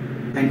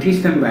children and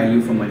teach them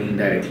value for money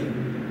indirectly.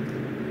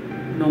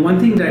 Now, one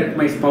thing that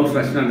my spouse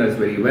Rachna does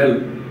very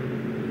well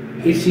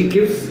is she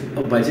gives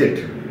a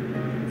budget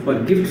for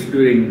gifts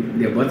during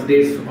their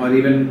birthdays, or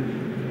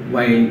even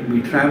while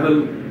we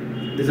travel,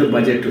 there's a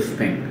budget to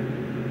spend.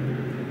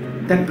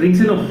 That brings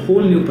in a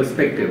whole new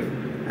perspective,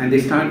 and they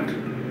start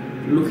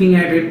looking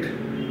at it,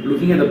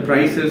 looking at the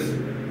prices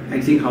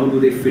and seeing how do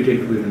they fit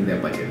it within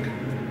their budget.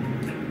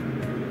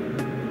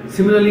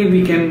 Similarly,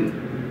 we can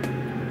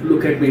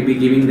look at maybe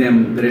giving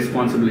them the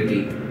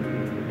responsibility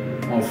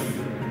of,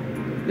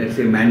 let's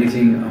say,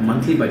 managing a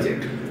monthly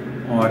budget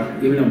or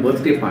even a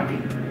birthday party,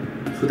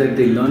 so that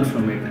they learn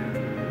from it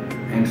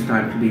and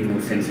start being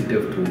more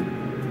sensitive to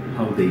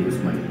how they use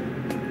money.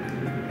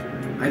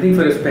 I think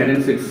for us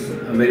parents it's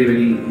a very,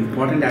 very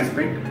important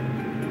aspect,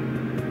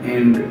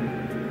 and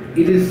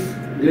it is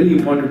really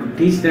important to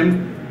teach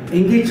them,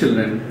 engage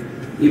children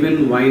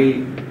even while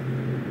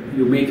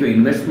you make your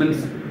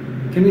investments.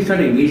 Can we start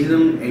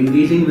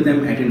engaging with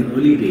them at an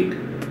early date,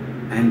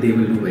 and they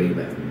will do very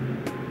well.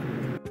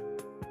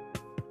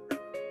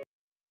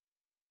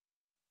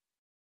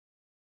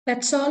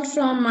 That's all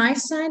from my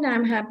side.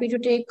 I'm happy to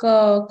take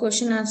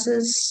question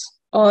answers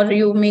or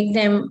you make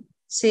them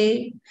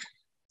say,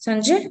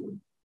 Sanjay.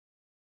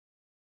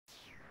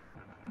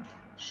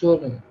 Sure,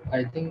 ma'am.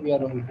 I think we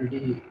are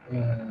already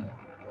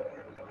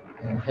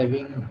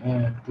having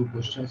two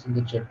questions in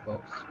the chat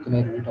box. Can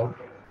I read it out?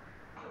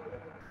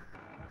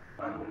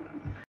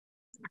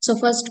 So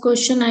first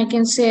question, I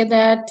can say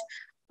that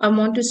I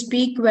want to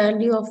speak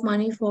value of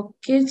money for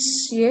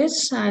kids.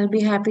 Yes, I'll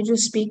be happy to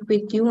speak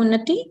with you,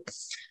 Unnati.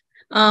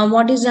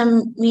 What is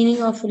the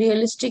meaning of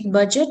realistic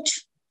budget?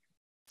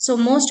 So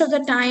most of the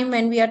time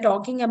when we are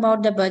talking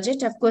about the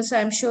budget, of course,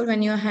 I'm sure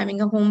when you're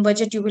having a home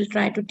budget, you will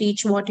try to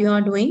teach what you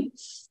are doing.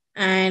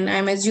 And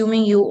I'm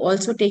assuming you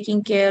also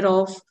taking care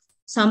of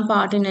some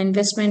part in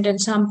investment and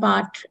some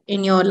part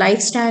in your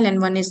lifestyle, and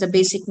one is the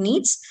basic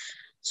needs.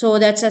 So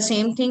that's the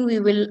same thing we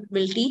will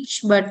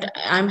teach, but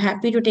I'm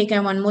happy to take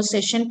a one more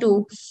session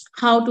to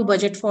how to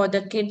budget for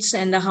the kids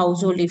and the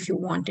household if you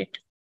want it.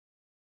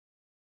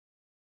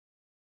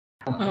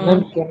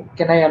 Ma'am,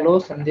 can I allow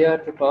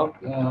Sandhya to talk?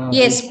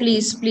 Yes,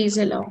 please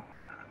allow.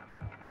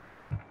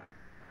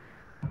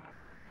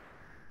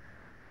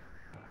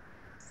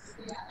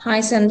 Hi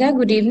Sandhya,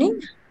 good evening.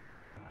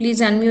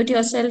 Please unmute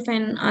yourself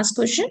and ask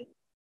question.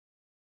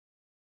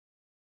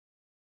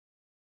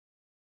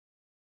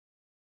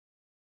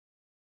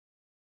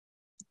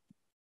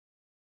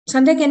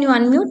 Sandhya, can you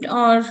unmute,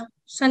 or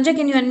Sanjay,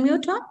 can you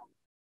unmute her?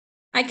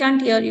 I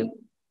can't hear you.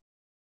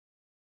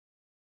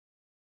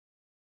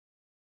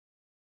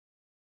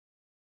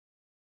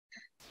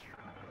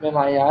 Ma'am,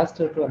 I asked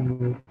her to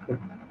unmute.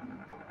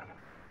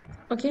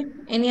 Okay,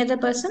 any other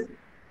person?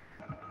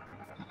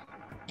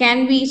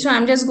 Can we, so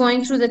I'm just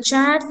going through the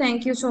chat.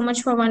 Thank you so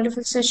much for a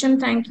wonderful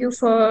session. Thank you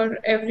for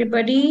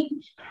everybody.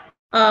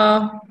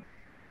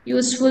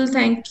 Useful,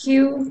 thank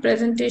you.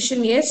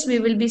 Presentation, yes, we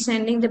will be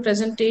sending the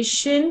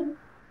presentation.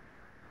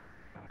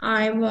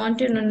 I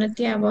wanted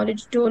Unnati, I've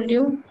already told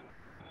you.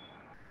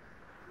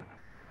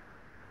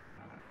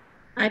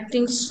 I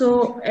think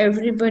so,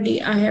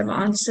 everybody I have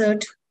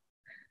answered.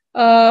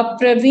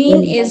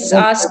 Praveen is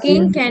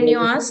asking, can you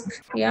ask?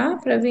 Yeah,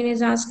 Praveen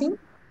is asking.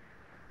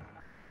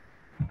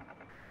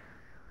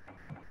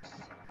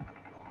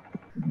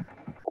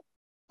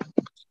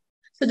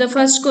 So the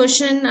first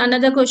question,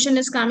 another question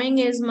is coming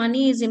is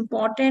money is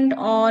important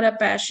or a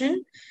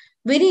passion?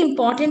 Very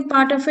important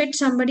part of it.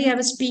 Somebody I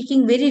was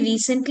speaking very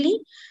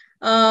recently.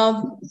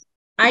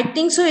 I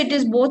think so. It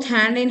is both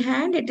hand in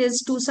hand. It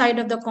is two sides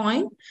of the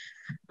coin.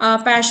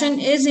 Passion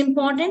is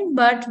important,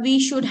 but we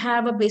should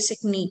have a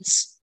basic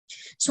needs.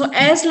 So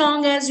as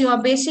long as your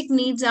basic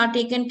needs are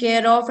taken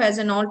care of as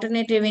an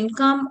alternative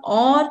income,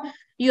 or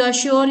you are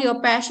sure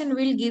your passion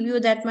will give you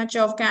that much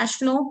of cash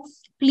flow,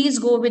 please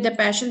go with the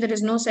passion. There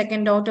is no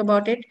second doubt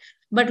about it.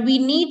 But we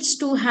needs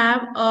to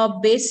have a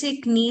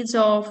basic needs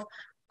of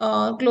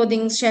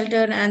clothing,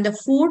 shelter, and the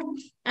food,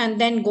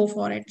 and then go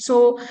for it.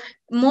 So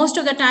most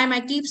of the time, I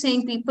keep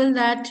saying people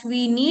that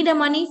we need a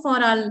money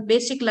for our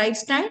basic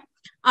lifestyle.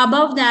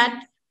 Above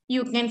that,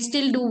 you can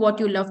still do what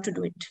you love to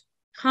do it.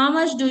 How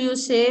much do you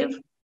save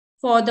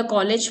for the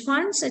college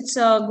funds? It's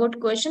a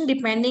good question.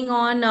 Depending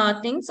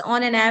on things,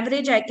 on an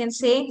average, I can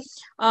say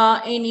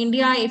in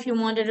India, if you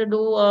wanted to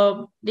do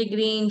a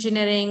degree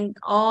engineering,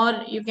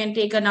 or you can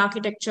take an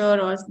architecture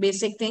or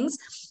basic things,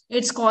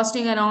 it's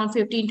costing around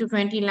 15 to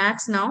 20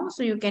 lakhs now.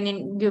 So you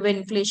can give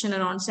inflation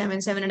around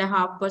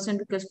 7.5%,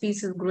 because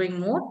fees is growing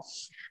more.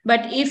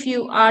 But if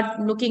you are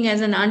looking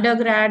as an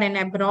undergrad and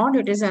abroad,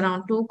 it is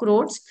around 2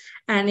 crores.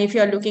 And if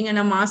you're looking at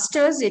a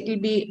master's, it will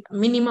be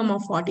minimum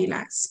of 40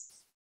 lakhs.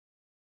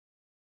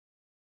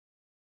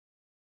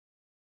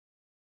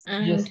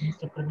 And yes,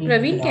 Mr.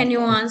 Praveen, can you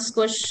ask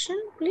question,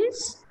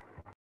 please?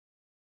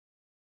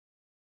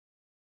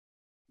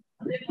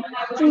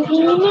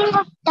 Meaning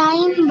of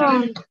time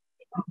bond.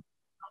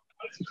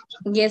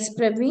 Yes,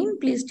 Praveen,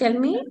 please tell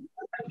me.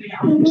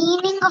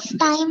 Meaning of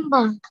time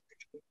bond.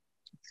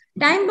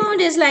 Time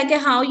bound is like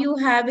how you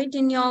have it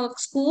in your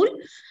school.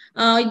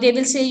 They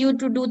will say you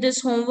to do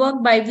this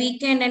homework by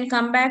weekend and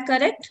come back,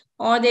 correct?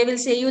 Or they will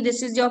say you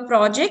this is your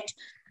project,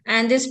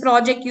 and this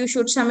project you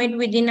should submit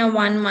within a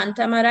 1 month.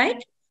 Am I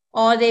right?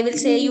 or they will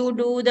say you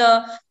do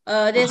the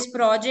this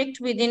project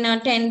within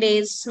 10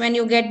 days. When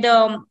you get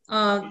the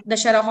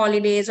Shara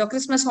holidays or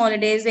Christmas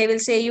holidays, they will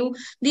say you,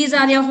 these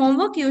are your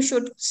homework, you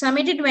should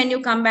submit it when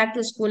you come back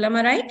to school. Am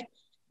I right?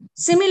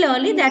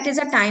 Similarly, that is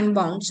a time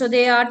bound. So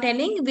they are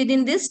telling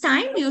within this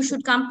time you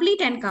should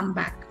complete and come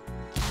back.